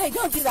 No, okay,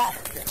 don't do that.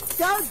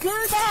 Don't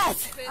do that.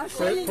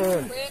 Quit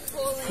pulling.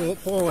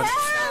 Quit pulling.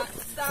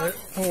 Stop.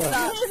 You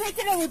didn't make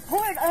it a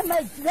report on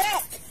my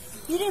back.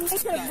 You didn't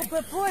make it a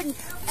report.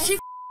 She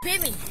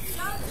bit me.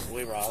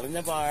 We were all in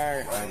the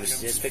bar. I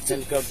was just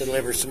fixing to go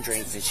deliver some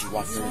drinks, and she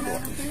walked in the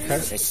door. Okay.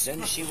 As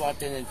soon as she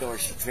walked in the door,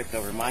 she tripped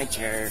over my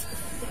chair.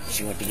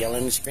 She went to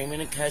yelling and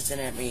screaming and cussing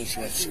at me. She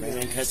went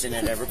screaming and cussing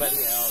at everybody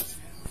else.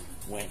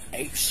 Went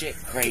ape shit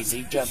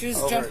crazy. She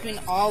was jumping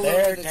all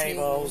their over the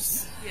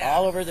tables,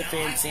 all over the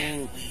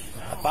fencing.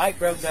 A fight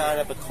broke out,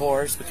 of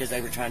course, because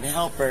they were trying to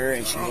help her,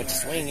 and she went to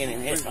swinging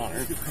and hitting on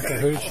her. Okay,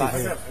 who did she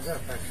hit?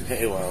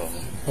 Hey, well,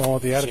 Oh,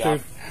 the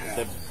attitude?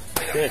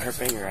 Bit her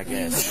finger, I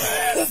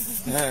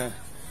guess.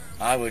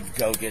 I would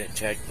go get it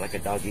checked like a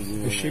doggy.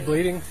 Is she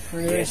bleeding?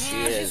 Yes, she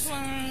is.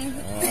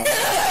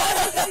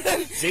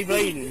 She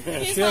bleeding.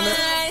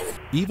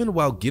 Even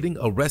while getting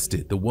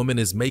arrested, the woman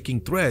is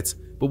making threats,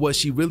 but what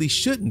she really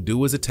shouldn't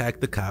do is attack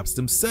the cops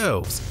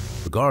themselves.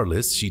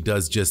 Regardless, she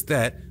does just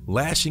that,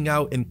 lashing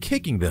out and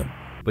kicking them.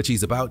 But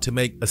she's about to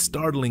make a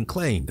startling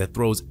claim that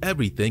throws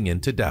everything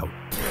into doubt.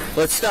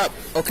 Let's stop,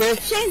 okay?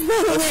 Shane's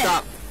brother. Let's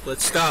stop.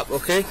 Let's stop,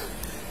 okay?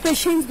 But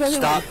Shane's brother.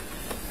 Stop.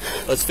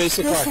 Let's face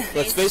the car.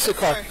 Let's face the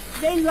car.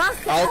 They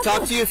lost the I'll apple.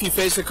 talk to you if you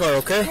face the car,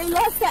 okay? They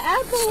lost the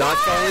apple. Stop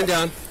falling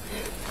down.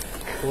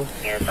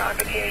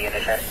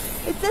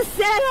 It's a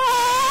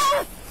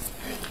setup.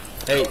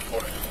 Hey,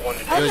 you want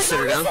to sit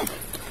her down?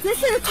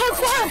 This is a car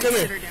far. Come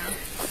here.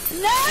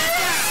 No!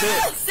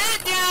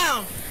 Sit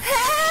down.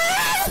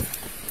 Help!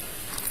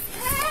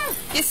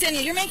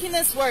 Yesenia, you're making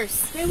this worse.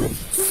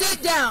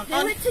 Sit down.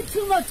 They went to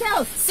 2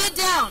 motels. Sit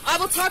down. I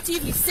will talk to you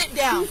if you sit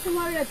down. Some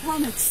water, I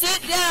promise.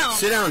 Sit down.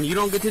 Sit down. You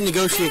don't get to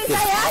negotiate Please, this.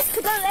 I asked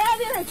to go to the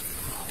ambulance.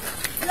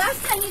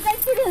 Last time you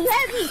guys didn't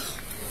let me.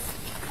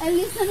 At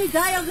least let me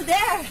die over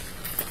there.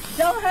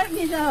 Don't hurt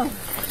me though.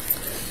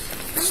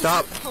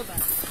 Stop. Hold on.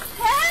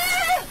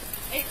 Help!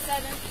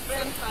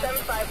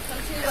 8775.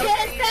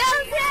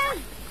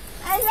 10,000!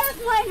 I left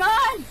mine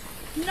on.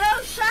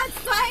 No shots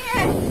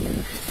fired.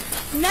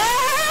 No!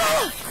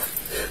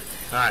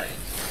 Alright.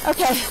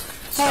 Okay.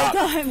 Stop. Alright,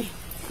 don't hurt me.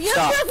 You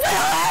Stop. took my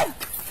arm!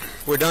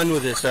 We're done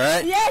with this,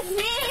 alright? Let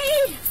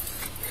me!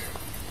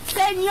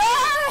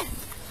 Senor!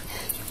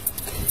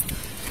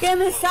 Give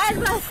me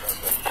sideways.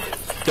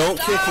 Don't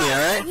kick me,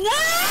 alright? No!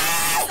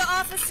 The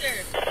officer.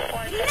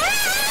 No!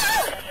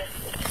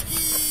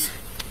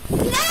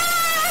 No!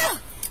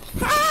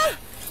 Help!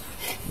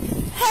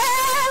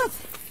 Help!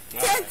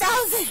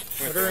 10,000!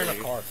 Put her in a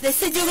car. They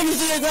said you're gonna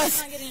do your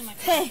best.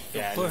 Hey,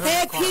 Put her hey,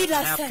 I in a car. peed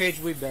last Half time. cage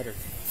would be better.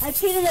 I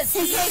peed in that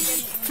same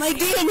cage. My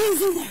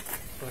DNA's in there.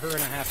 Put her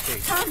in a half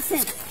cage.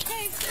 Thompson.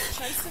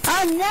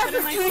 I'll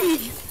never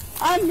treat you.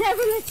 I'll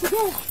never let you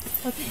go.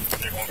 Okay.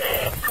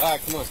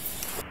 Alright, come on.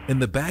 In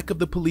the back of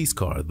the police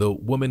car, the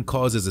woman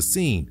causes a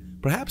scene,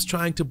 perhaps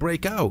trying to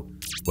break out.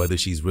 Whether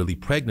she's really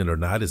pregnant or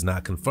not is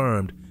not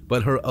confirmed,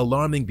 but her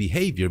alarming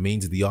behavior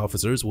means the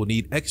officers will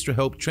need extra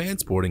help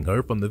transporting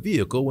her from the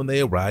vehicle when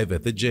they arrive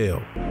at the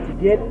jail.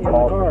 Get in the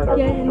car.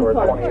 Get in the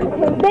car.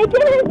 They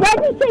get in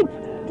registry.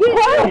 Get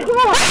in the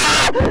car.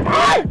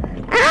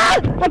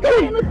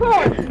 Get in the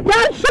car.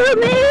 Don't shoot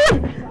me.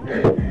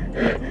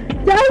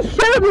 Don't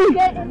shoot me.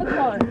 Get in the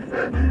car.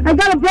 I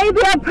got a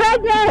baby. I'm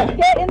pregnant.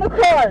 Get in the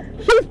car.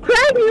 She's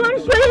pregnant. You want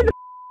to show you the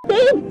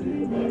thing?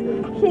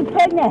 She's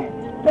pregnant.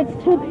 It's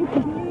too big.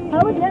 I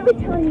would never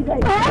tell you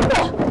guys.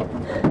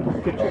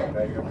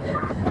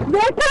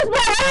 There goes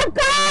my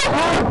uncle!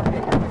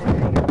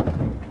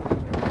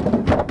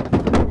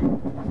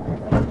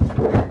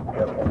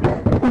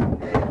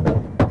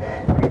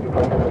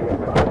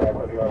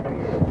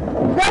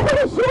 They're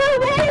gonna shoot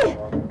me!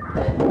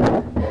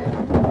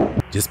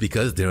 Just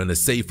because they're in a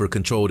safer,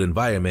 controlled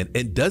environment,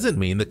 it doesn't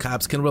mean the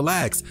cops can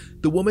relax.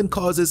 The woman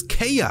causes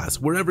chaos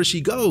wherever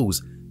she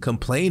goes,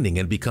 complaining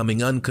and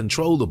becoming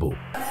uncontrollable.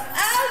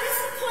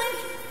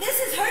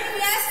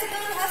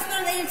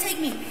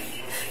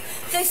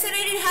 They said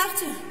I didn't have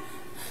to.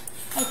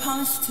 I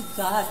promised to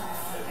God.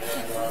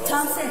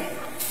 Thompson,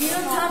 you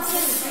know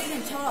Thompson is big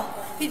and tall.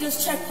 He does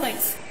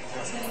checkpoints.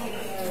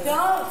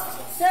 Don't,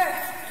 sir.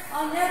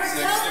 I'll never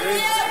tell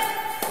you.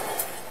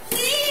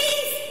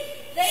 Please.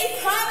 They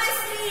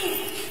promised me,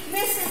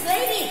 Mrs.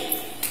 Lady.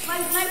 My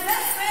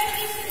best friend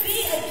used to be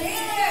a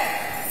jailer.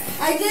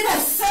 I did a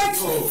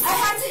search. I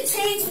had to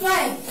change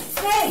my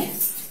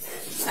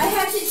face. I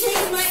had to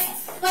change my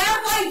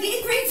ID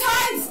 3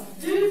 times.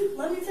 Dude,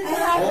 let me take it.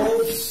 I'll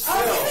give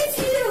it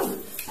to you.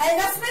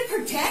 That's my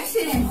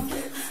protection.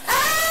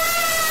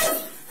 Ah!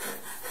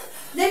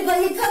 Then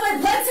you cut my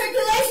blood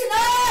circulation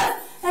up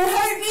and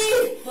hurt me.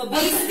 But be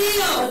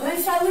still. When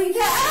shall we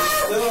get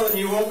out? Still, and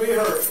you won't be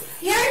hurt.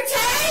 You're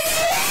trying to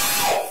get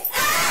me.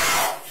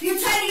 Ah! You're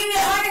trying to give me a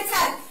heart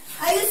attack.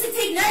 I used to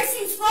take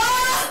nursing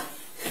school.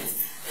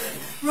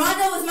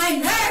 Rhonda was my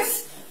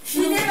nurse. She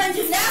did my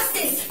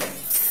gymnastics.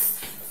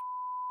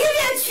 Give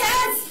me a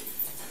chance.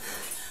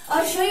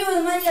 I'll show you where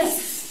the money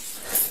is.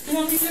 You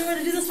want me to know how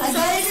to do this? I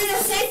gotta do the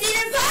safety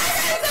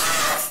deposit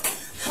box!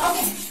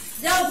 Okay,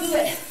 now do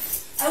it.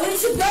 I went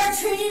to guard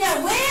training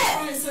at WIT.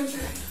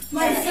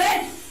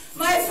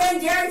 My friend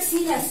Derek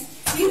seen us.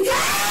 You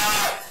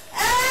got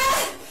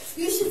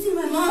you should see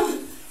my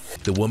mom.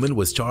 The woman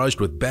was charged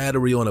with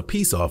battery on a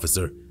peace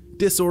officer,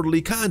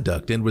 disorderly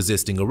conduct, and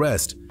resisting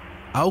arrest.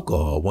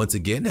 Alcohol once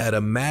again had a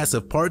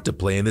massive part to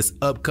play in this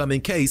upcoming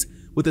case,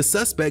 with the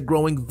suspect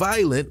growing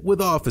violent with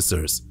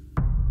officers.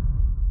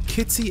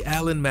 Kitsy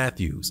Allen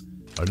Matthews.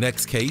 Our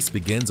next case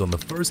begins on the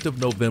 1st of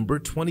November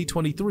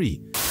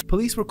 2023.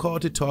 Police were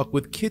called to talk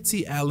with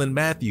Kitsy Allen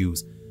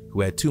Matthews,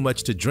 who had too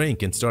much to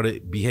drink and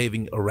started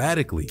behaving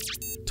erratically,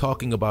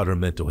 talking about her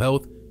mental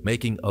health,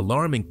 making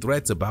alarming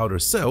threats about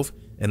herself,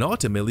 and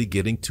ultimately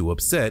getting too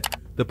upset.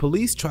 The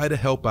police try to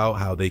help out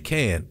how they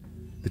can.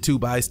 The two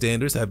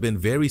bystanders have been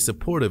very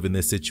supportive in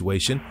this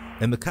situation,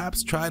 and the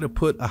cops try to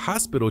put a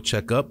hospital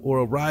checkup or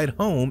a ride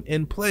home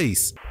in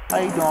place. How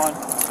you doing?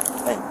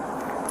 Hey.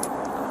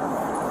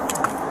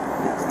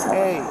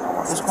 Hey,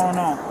 what's going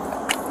on?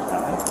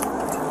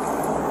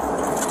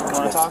 You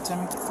want to talk to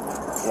me?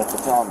 You have to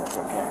tell him it's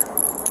okay.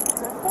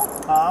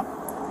 Huh?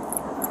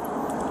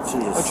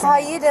 How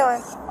you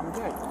doing? I'm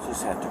good.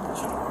 She's had too much.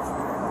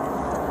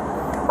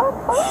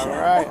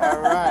 Alright.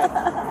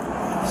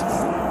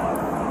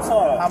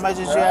 How much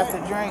did you have to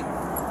drink? A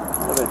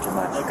little bit too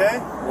much. Okay?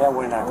 Yeah,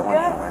 we're not going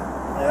anywhere.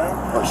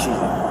 Yeah? Or she's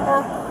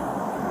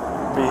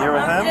not. Be here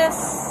with him? I'm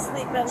just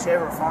sleeping. She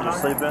have her phone on?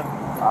 Sleeping?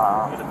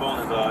 The phone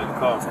is in the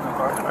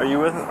car. Are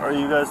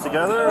you guys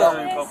together? Or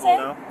are you couple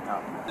now? No.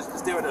 Just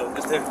stay with them.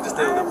 Just stay with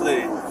them,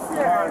 please.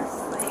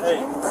 Hey.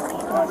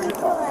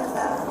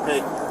 Hey.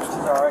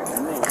 She's alright.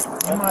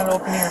 You mind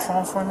opening your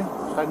phone for me?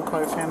 So I can call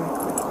your family?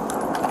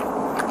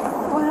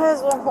 My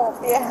husband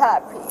won't be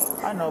happy.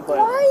 I know, but...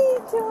 Why are you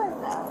doing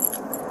that?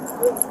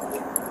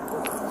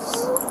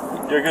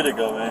 You're good to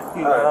go, man.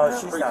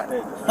 She's not.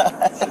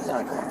 She's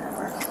not going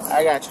anywhere.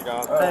 I got you,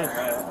 dog. Hey.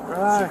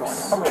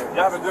 Relax. Y'all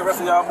have a good rest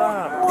of y'all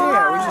morning.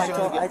 Yeah, we just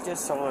gonna I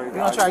just told her. We're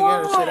gonna try to get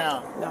her to sit down.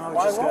 No, I'm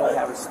just gonna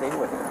have her stay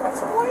with her.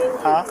 That's all.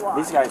 Huh?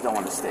 These guys don't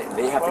want to stay.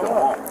 They have to go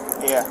home.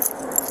 Yeah.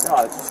 No,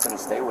 I'm just gonna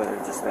stay with her.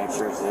 Just make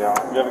sure she's all.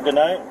 You have a good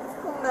night?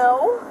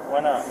 No. Why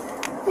not?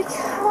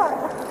 Because.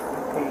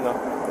 Here you go.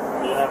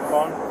 You didn't have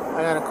fun?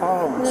 I gotta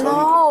call him.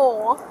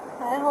 No.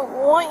 I don't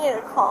want you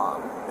to call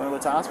him. You wanna go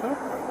to the hospital?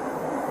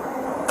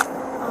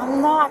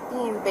 I'm not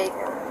being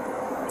bigger.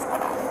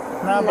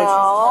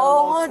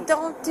 No,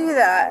 don't do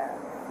that.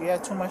 You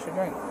had too much to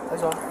drink.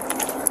 That's all.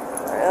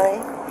 Really?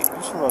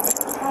 Just a little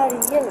bit. How do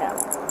you know?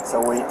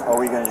 So are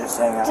we gonna just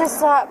hang out? Just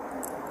stop.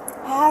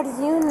 How do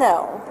you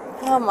know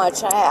how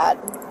much I had?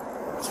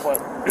 That's what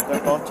they're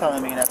both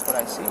telling me, and that's what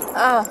I see.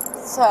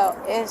 So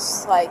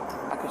it's like...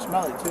 I can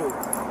smell it too.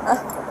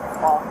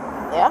 Well,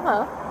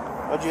 yeah.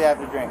 What'd you have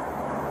to drink?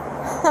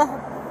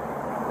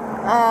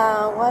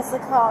 What's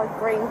it called?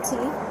 Green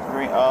tea?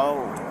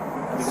 Oh.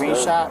 The green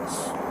shots.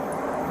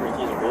 Green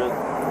keys are good.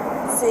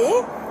 See?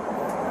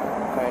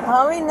 Okay.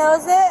 Homie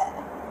knows it.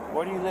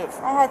 Where do you live?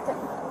 I had to.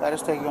 Let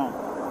us take you home.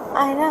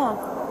 I know,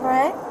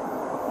 right?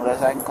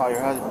 Unless I can call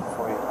your husband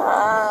for you.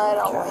 I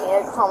don't want you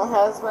to call my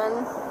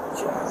husband.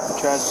 What's your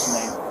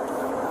husband's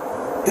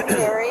name?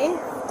 Gary.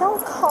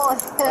 Don't call him.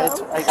 It's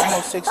like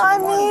almost 6 in the I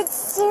morning. mean,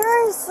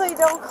 seriously,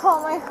 don't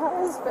call my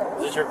husband.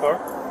 Is this your car?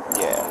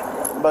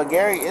 Yeah. But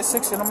Gary, it's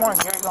 6 in the morning.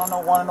 Gary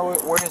don't want to know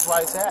where his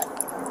wife's at.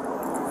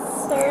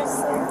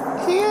 Seriously?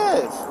 He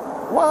is.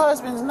 What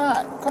husband's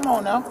not? Come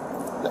on now.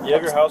 You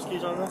have your house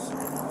keys on this?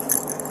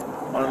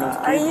 On this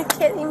key? Are you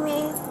kidding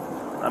me?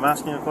 I'm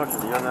asking you a question.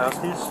 Do you have the house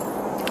keys?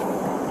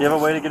 Do you have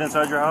a way to get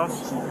inside your house?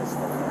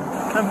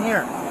 Come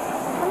here.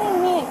 What do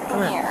you mean?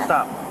 Come here.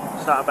 Stop.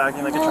 Stop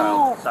acting like a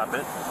child. Stop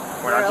it.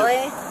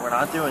 Really? We're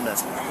not doing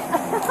this.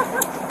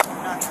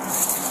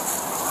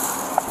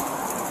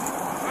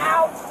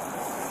 Ow.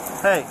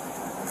 Hey,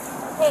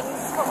 Hey,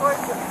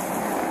 gorgeous.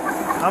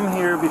 come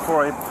here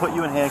before I put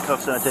you in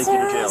handcuffs and I take you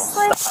to jail.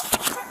 Seriously?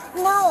 Stop.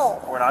 No.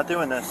 We're not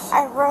doing this.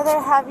 I'd rather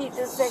have you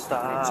just take me to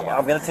Stop. jail.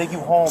 I'm going to take you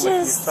home if you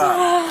Just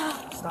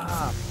stop.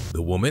 Stop.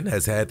 The woman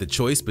has had the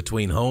choice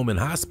between home and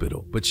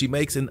hospital, but she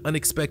makes an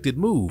unexpected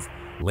move,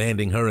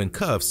 landing her in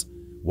cuffs.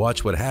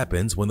 Watch what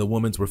happens when the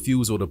woman's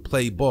refusal to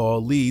play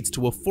ball leads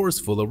to a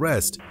forceful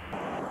arrest.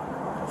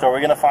 So are we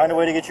going to find a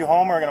way to get you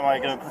home or am I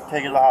going to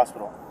take you to the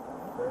hospital?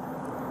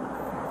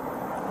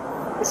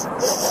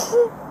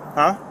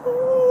 Huh?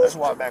 Let's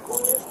walk back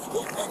over there.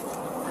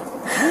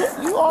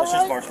 You all Let's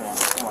just march around.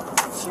 Come on.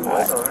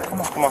 Come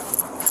on. Come on.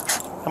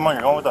 Come on,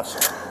 you're going with us.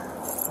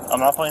 I'm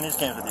not playing these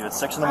games with you. It's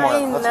 6 in the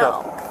morning. Let's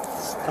go.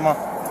 Come on.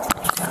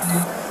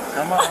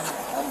 Come on.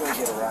 I'm going to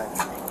get a ride.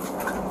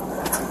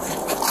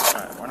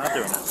 Alright, we're not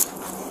doing this.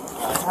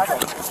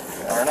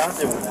 We're not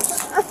doing this.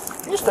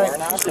 We're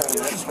not doing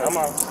this. Come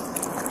on.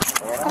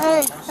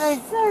 Hey,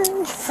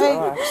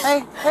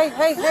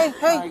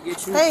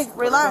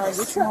 relax.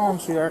 Get you home,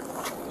 sweetheart.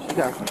 She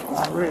got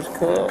some wrist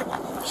cut.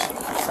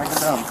 Crank it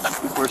down.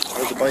 Where's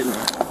the biting?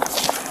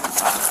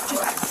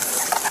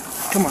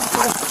 Come on.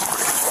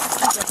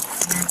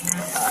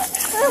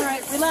 All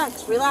right, relax.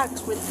 Sweetheart,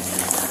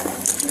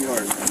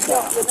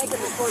 You're making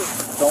this work.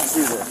 don't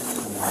do this.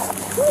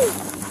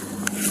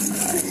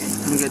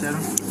 Can you get that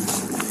on?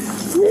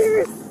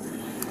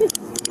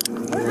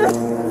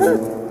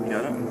 You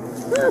got it?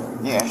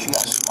 Yeah, she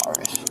got some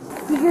wrist.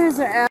 You guys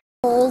are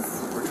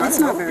assholes. That's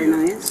not very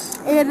nice.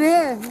 It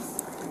is.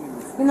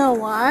 You know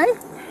why?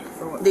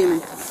 Demon.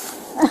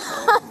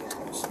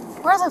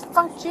 Where the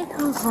fuck did you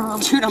come from?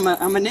 Dude, I'm a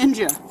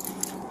ninja.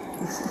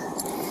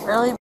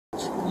 Really?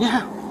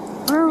 Yeah.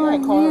 Where were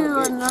you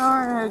an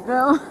hour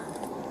ago?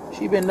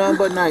 She been nothing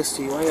but nice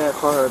to you. I gotta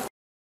call her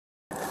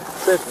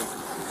tripping.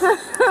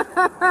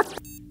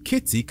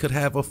 Kitsy could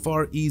have a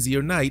far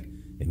easier night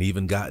and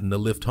even gotten a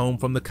lift home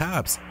from the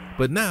cops.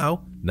 But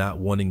now, not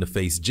wanting to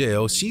face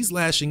jail, she's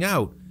lashing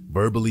out,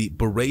 verbally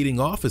berating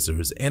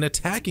officers and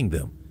attacking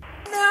them.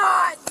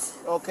 Not.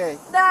 Okay.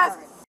 That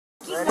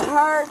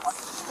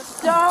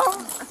hurts.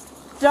 Don't.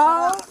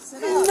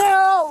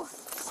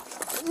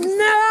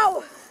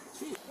 No.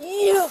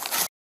 You.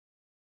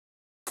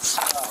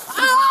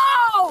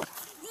 Oh!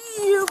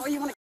 You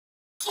want to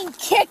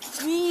kick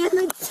me in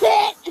the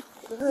tit.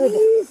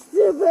 You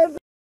stupid.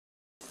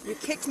 You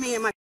kicked me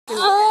in my.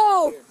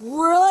 Oh,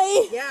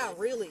 really? Yeah,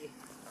 really.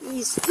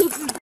 You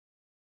stupid.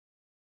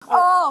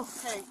 Oh,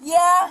 okay.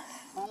 Yeah.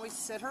 Why don't we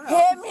set her up?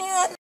 Hit me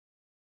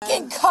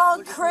in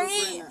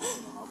concrete.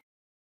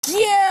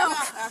 Yeah.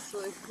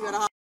 Actually, you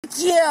gotta.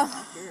 Yeah.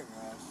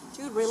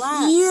 Dude,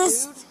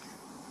 relax. Dude.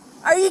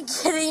 Are you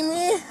kidding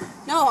me?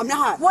 No, I'm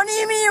not. What do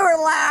you mean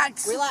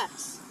relax?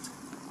 Relax.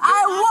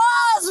 I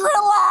was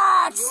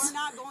relaxed. You're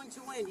not going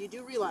to win. You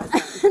do realize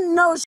that.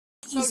 No shit,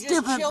 you So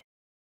stupid. just chill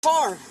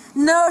car.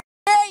 No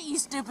shit, you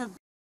stupid.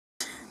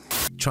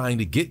 Trying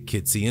to get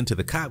Kitsy into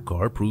the cop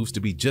car proves to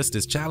be just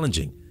as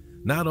challenging.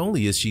 Not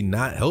only is she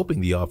not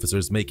helping the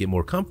officers make it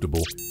more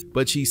comfortable,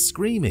 but she's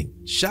screaming,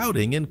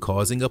 shouting, and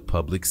causing a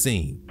public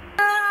scene.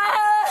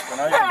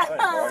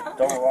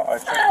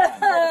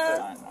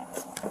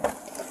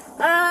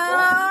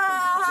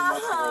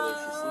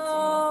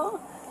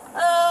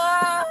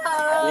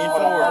 Lean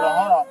forward.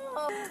 Hold on.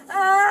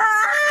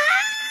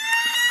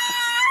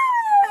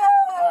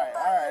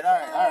 Alright.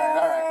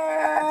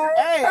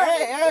 Hey.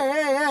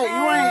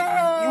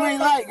 You ain't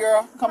light,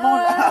 girl. Come on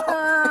now.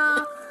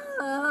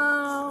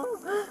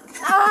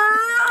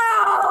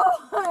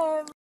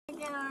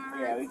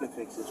 Yeah, we can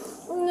fix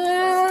this.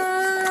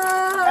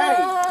 Hey.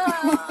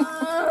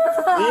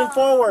 Lean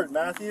forward,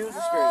 Matthews.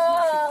 You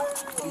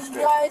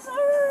guys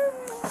are...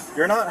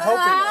 You're not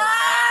helping us.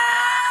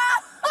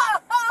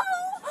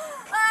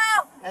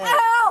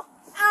 Ow!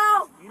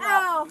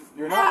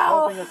 You're not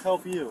helping us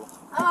help you.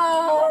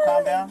 Oh,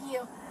 calm down? thank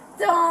you.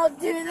 Don't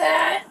do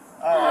that.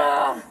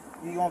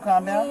 You gonna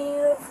calm down?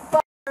 You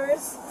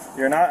fuckers.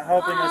 You're not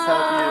helping us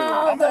help you.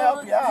 I'm gonna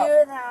help you out. Don't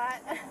do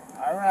that.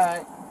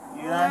 Alright.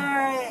 You done?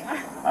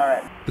 Alright.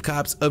 Alright. The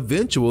cops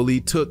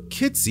eventually took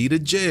Kitsy to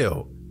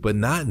jail. but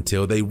not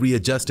until they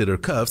readjusted her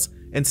cuffs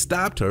and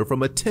stopped her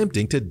from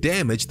attempting to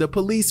damage the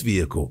police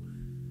vehicle.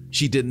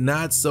 She did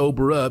not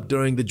sober up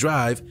during the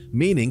drive,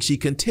 meaning she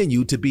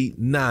continued to be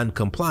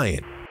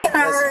non-compliant.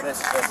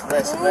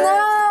 Listen.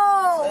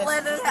 No!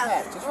 Let it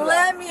out.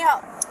 Let me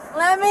out.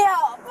 Let me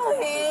out.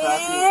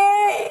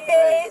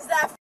 Please.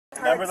 That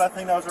remember that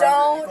thing that was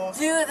around your ankles? Don't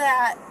do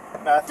that.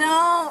 Matthew.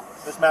 Don't.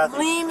 Miss Matthew.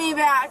 Leave me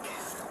back. Do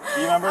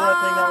you remember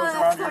that thing that was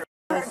around your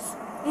ankles?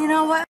 You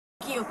know what?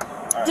 F you.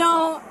 Right.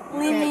 Don't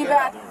leave me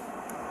back.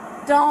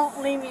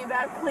 Don't leave me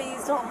back.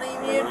 Please don't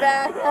leave me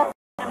back. That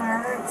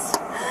hurts.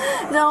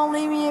 Don't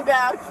leave me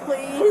back,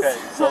 please. Okay,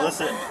 so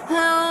listen.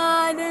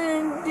 I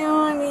didn't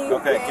do anything.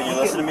 Okay, can you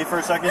listen to me for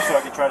a second so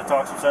I can try to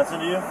talk some sense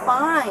into you?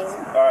 Fine.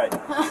 Alright,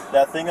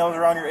 that thing that was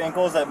around your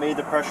ankles that made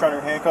the pressure on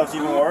your handcuffs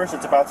even worse,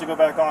 it's about to go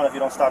back on if you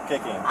don't stop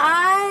kicking.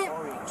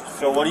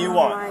 So what do you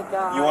want? Oh my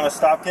God. You want to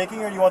stop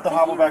kicking or do you want to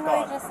hobble back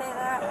on? Did you just say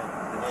that?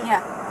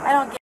 Yeah, I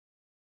don't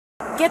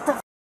get the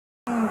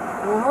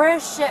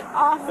wrist shit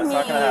off me. That's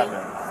not going to happen.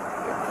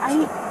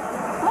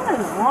 What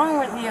is wrong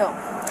with you?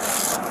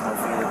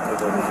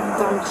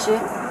 Dumb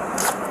shit.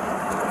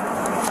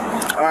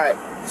 Alright,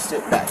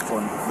 sit back for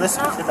me.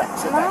 Listen, sit back.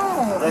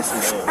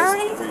 Listen.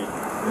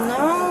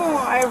 No,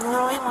 I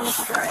really want to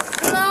try.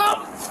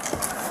 No!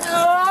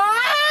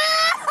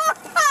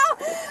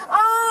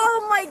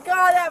 Oh my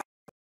God, that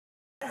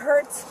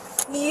hurts.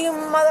 You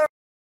mother...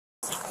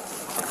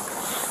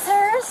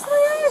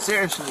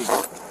 Seriously?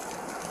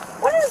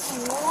 What is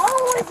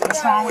wrong with you?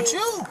 What's wrong with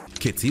you?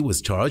 Kitsy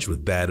was charged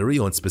with battery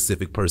on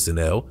specific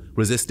personnel,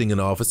 resisting an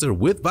officer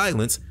with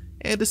violence,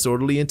 and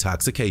disorderly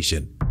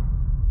intoxication.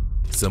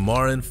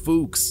 Samarin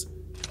Fuchs.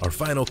 Our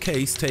final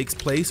case takes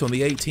place on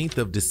the 18th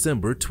of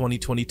December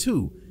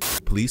 2022.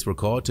 Police were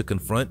called to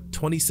confront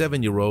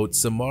 27-year-old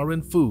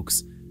Samarin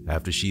Fuchs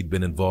after she'd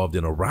been involved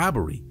in a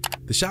robbery.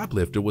 The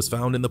shoplifter was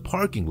found in the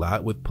parking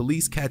lot with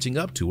police catching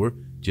up to her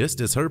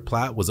just as her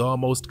plot was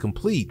almost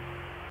complete.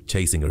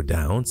 Chasing her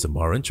down,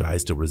 Samarin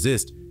tries to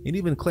resist and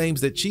even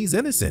claims that she's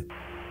innocent.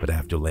 But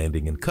after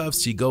landing in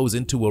cuffs, she goes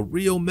into a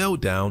real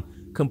meltdown,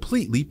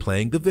 completely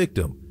playing the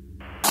victim.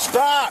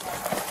 Stop!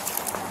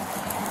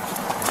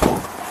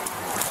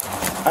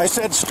 I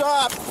said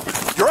stop!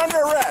 You're under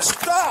arrest!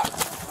 Stop!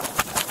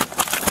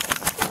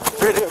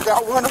 Video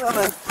got one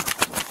running.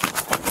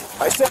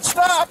 I said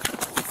stop!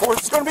 Before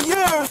it's going to be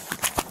used!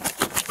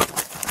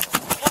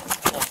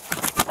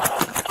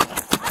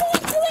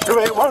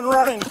 281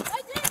 running!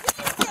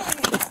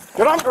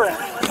 Get under it!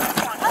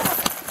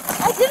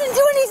 I didn't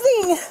do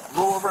anything!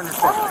 Roll over on your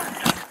stomach.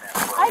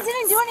 I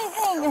didn't do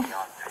anything!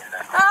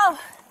 Ow!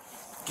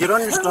 Get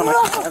on your stomach.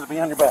 You have to be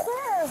on your back.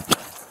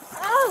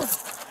 Ow!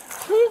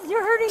 Please,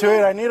 you're hurting me.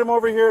 288, I need him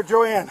over here,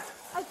 Joanne.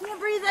 I can't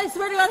breathe, I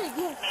swear to God, I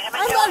can't.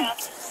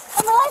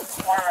 I'm on!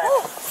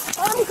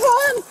 I'm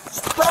calm!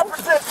 Stop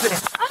resisting!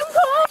 I'm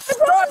calm!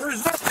 Stop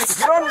resisting!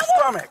 Get on your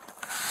stomach!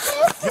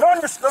 Get on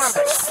your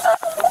stomach!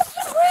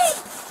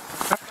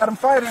 I got him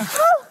fighting.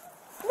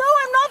 No,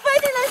 I'm not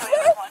fighting, I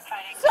swear!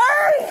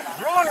 Sorry!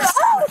 You're on your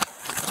stomach!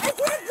 I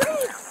can't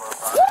breathe!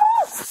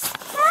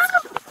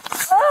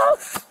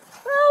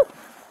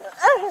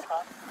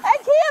 I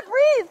can't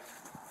breathe!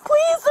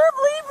 Please, sir,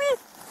 believe me!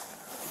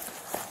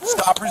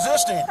 Stop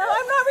resisting! I'm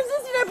not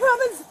resisting, I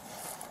promise!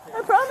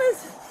 I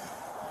promise!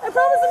 I'm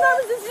not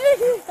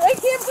resisting! I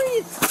can't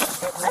breathe!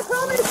 I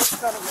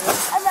promise!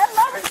 I'm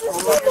not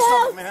resisting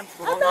now!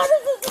 I'm not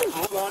resisting!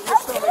 Hold on your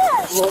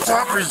stomach!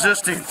 Stop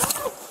resisting!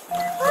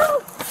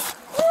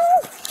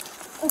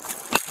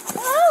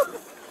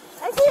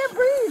 I can't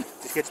breathe!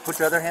 Just get to put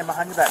your other hand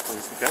behind your back,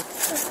 please, okay?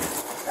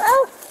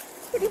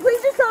 Can you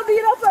please just tell me to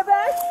get off my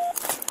back?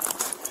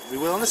 We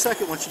will in a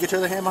second once you get your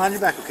other hand behind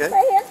your back, okay? My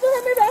hand's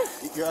behind my back.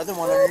 Get your other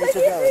one underneath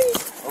your belly.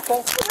 Okay?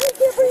 I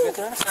can't breathe. Get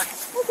there in a second.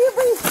 I can't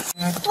breathe.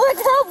 Like,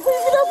 help,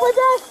 please get off my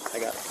back.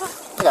 I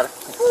got it.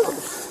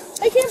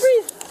 I can't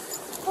breathe.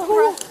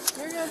 Oh,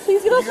 please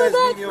get off my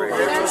back.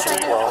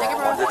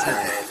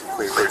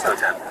 Please get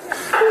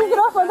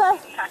off my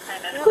back.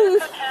 Please.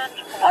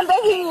 I'm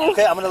begging you.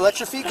 Okay, I'm going to let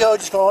your feet go.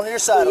 Just go onto your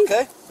side,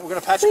 okay? And we're going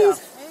to pat you down.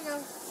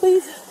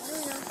 Please.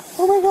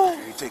 Oh my God.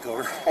 You take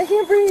over. I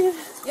can't breathe.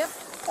 Yep.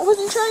 I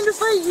wasn't trying to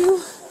fight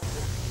you.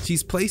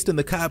 She's placed in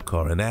the cop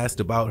car and asked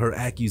about her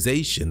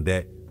accusation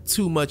that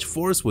too much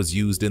force was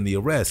used in the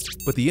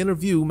arrest, but the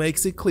interview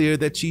makes it clear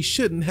that she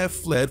shouldn't have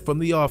fled from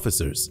the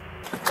officers.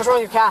 What's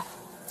wrong with your calf?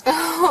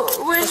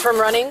 Just from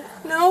running?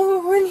 No,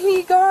 when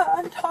he got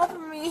on top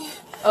of me.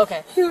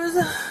 Okay. He was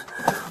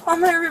on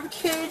my rib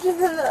cage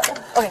and then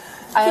okay.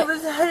 He had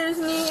his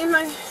knee in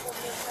my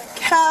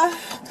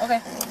calf.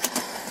 Okay.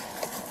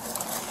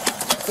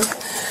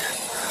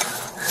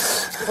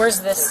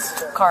 Where's this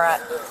car at?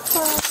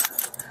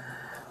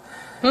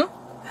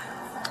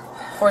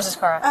 Where's this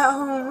car at? At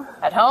home.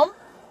 At home?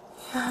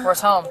 Yeah.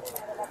 Where's home?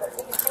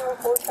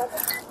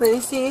 Let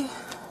me see.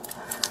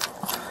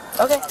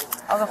 Okay,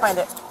 I'll go find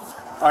it.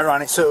 All right,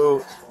 Ronnie.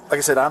 So, like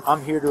I said,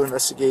 I'm here to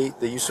investigate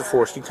the use of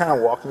force. Can you kind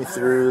of walk me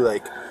through,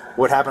 like,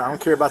 what happened? I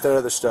don't care about that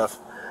other stuff.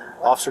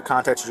 Officer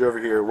contacted you over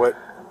here. What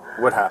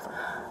happened?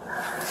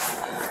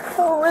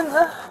 when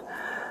the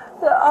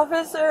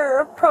officer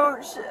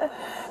approached,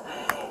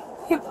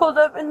 he pulled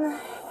up in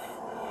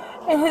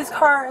his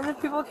car, and the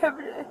people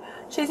kept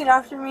chasing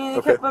after me, and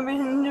they kept bumping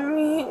into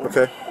me.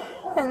 Okay.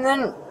 And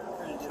then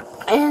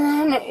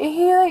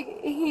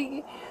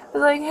he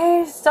was like,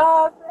 "Hey,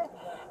 stop!"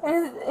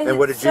 And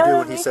what did you do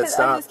when he said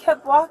stop? I just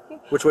kept walking.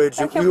 Which way did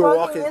you? You were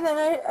walking. And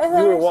then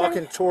you were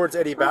walking towards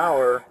Eddie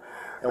Bauer,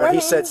 and when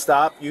he said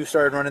stop, you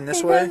started running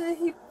this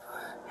way.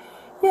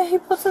 He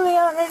pulled something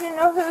out, and I didn't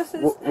know if it was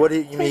his What do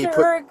you mean? He put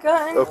or a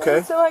gun. Okay.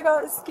 And so I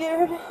got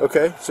scared.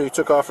 Okay, so you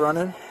took off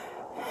running.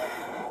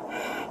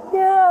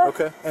 Yeah.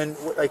 Okay, and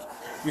like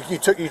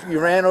you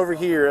ran over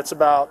here. That's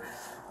about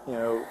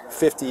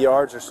 50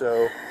 yards or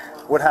so.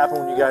 What happened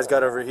when you guys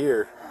got over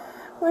here?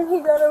 When he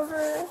got over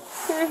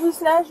here, he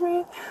snatched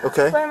me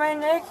by my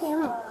neck.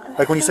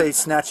 Like when you say he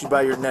snatched you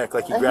by your neck,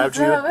 like he grabbed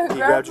you? He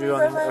grabbed you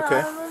on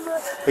okay.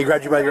 He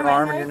grabbed you by your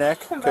arm and your neck?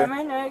 Okay. By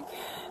my neck.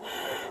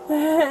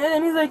 And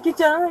then he's like, get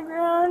down on the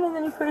ground, and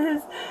then he put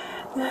his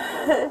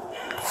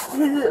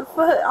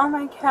foot on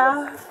my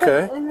calf.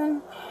 Okay. And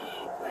then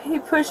he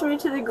pushed me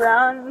to the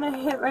ground, and I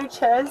hit my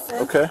chest.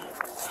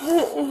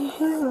 And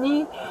his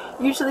knee,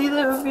 usually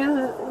that would be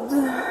the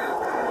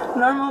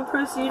normal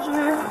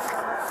procedure,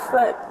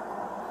 but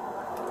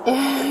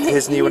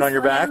his knee went on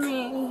your back?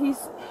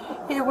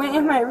 He went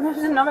in my ribs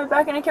and on my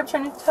back, and I kept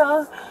trying to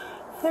tell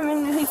him,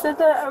 and he said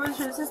that I was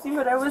resisting,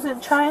 but I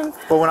wasn't trying.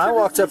 But when I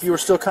walked up, you were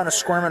still kind of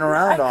squirming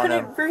around on him. I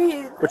couldn't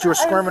breathe. But you were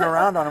squirming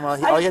around on him. All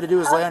you had to do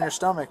was lay on your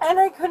stomach. And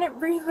I couldn't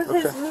breathe with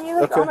his knee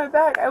on my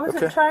back. I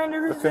wasn't trying to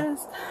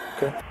resist.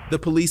 The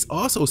police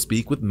also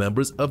speak with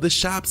members of the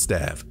shop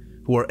staff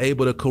who are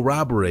able to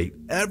corroborate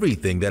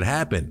everything that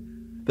happened.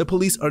 The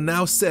police are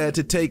now said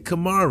to take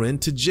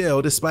Kamaran to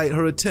jail despite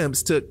her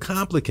attempts to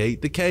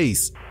complicate the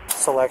case.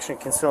 Selection,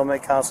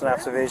 concealment, constant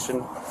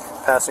observation,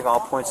 passing all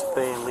points of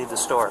pay, and leave the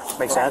store.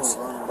 Make sense?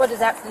 What does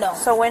that know?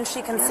 So when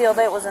she concealed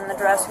it was in the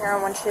dressing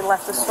room, when she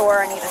left the store,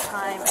 I need a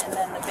time, and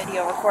then the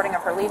video recording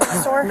of her leaving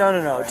the store?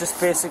 No. Just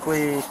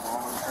basically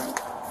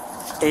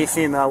a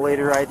female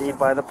later ID'd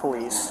by the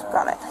police.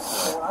 Got it.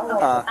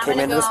 Came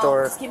into the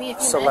store,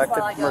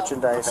 selected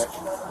merchandise,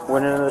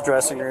 went into the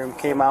dressing room,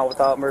 came out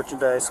without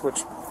merchandise,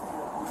 which...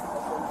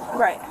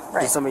 Right.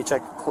 Did somebody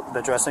check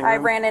the dressing room? I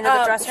ran into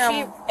the dressing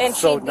room, and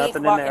she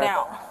beat walking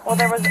out. Well,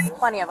 there was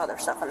plenty of other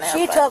stuff in there.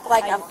 She took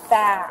like a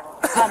fat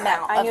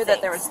amount. I knew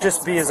that there was.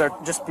 Just be as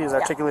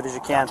articulate as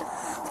you can.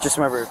 Just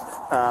remember,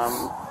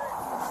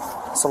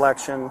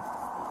 selection,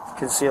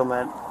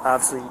 concealment.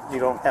 Obviously, you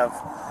don't have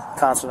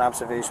constant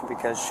observation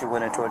because she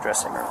went into a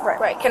dressing room.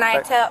 Right. Can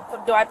I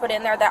do I put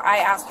in there that I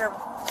asked her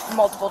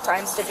multiple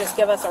times to just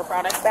give us our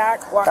product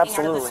back walking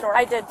out of the store?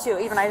 I did too.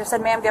 Even I just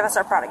said, ma'am, give us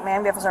our product.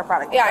 Ma'am, give us our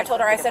product. Yeah, I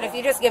told her, I said, if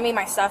you just give me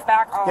my stuff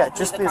back, I'll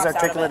just be as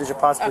articulate as you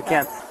possibly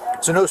can.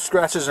 So no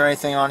scratches or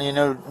anything on you?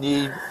 No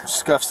knee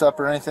scuffs up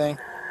or anything?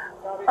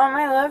 On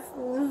my left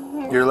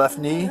knee. Your left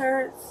knee?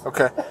 Hurts.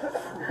 Okay.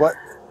 What?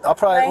 I'll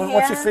probably,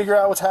 once you figure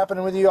out what's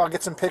happening with you, I'll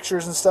get some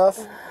pictures and stuff,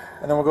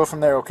 and then we'll go from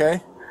there,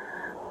 okay?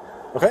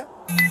 Okay?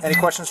 Any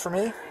questions for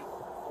me?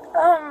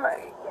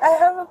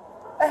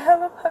 I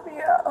have a puppy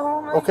at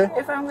home.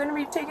 If I'm going to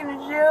be taken to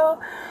jail,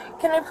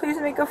 can I please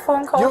make a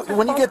phone call?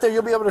 When you get there,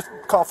 you'll be able to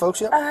call folks,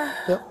 yep.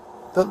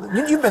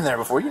 You've been there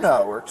before. You know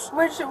how it works.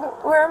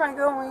 Where am I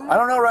going? I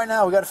don't know right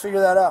now. We got to figure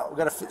that out. We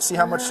got to see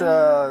how much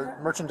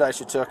merchandise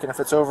you took, and if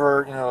it's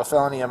over, a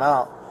felony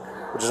amount,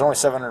 which is only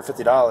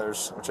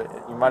 $750, which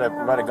you might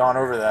have gone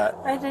over that.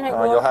 I didn't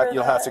go over that.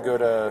 You'll have to go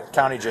to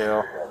county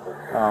jail,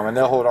 and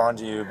they'll hold on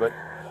to you. But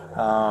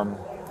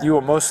you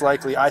will most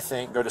likely, I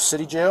think, go to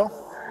city jail.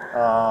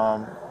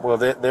 Well,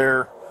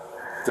 they're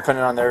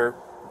depending on their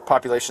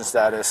population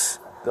status,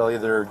 they'll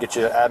either get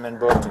you admin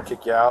booked and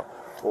kick you out,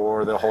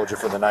 or they'll hold you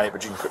for the night.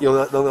 But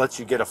they'll let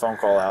you get a phone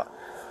call out.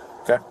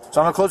 Okay,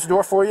 so I'm gonna close the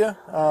door for you,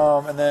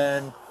 and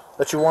then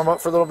let you warm up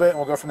for a little bit, and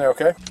we'll go from there.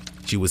 Okay.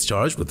 She was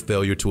charged with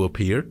failure to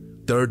appear,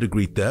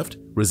 third-degree theft,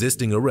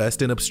 resisting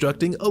arrest, and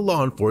obstructing a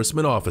law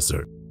enforcement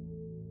officer.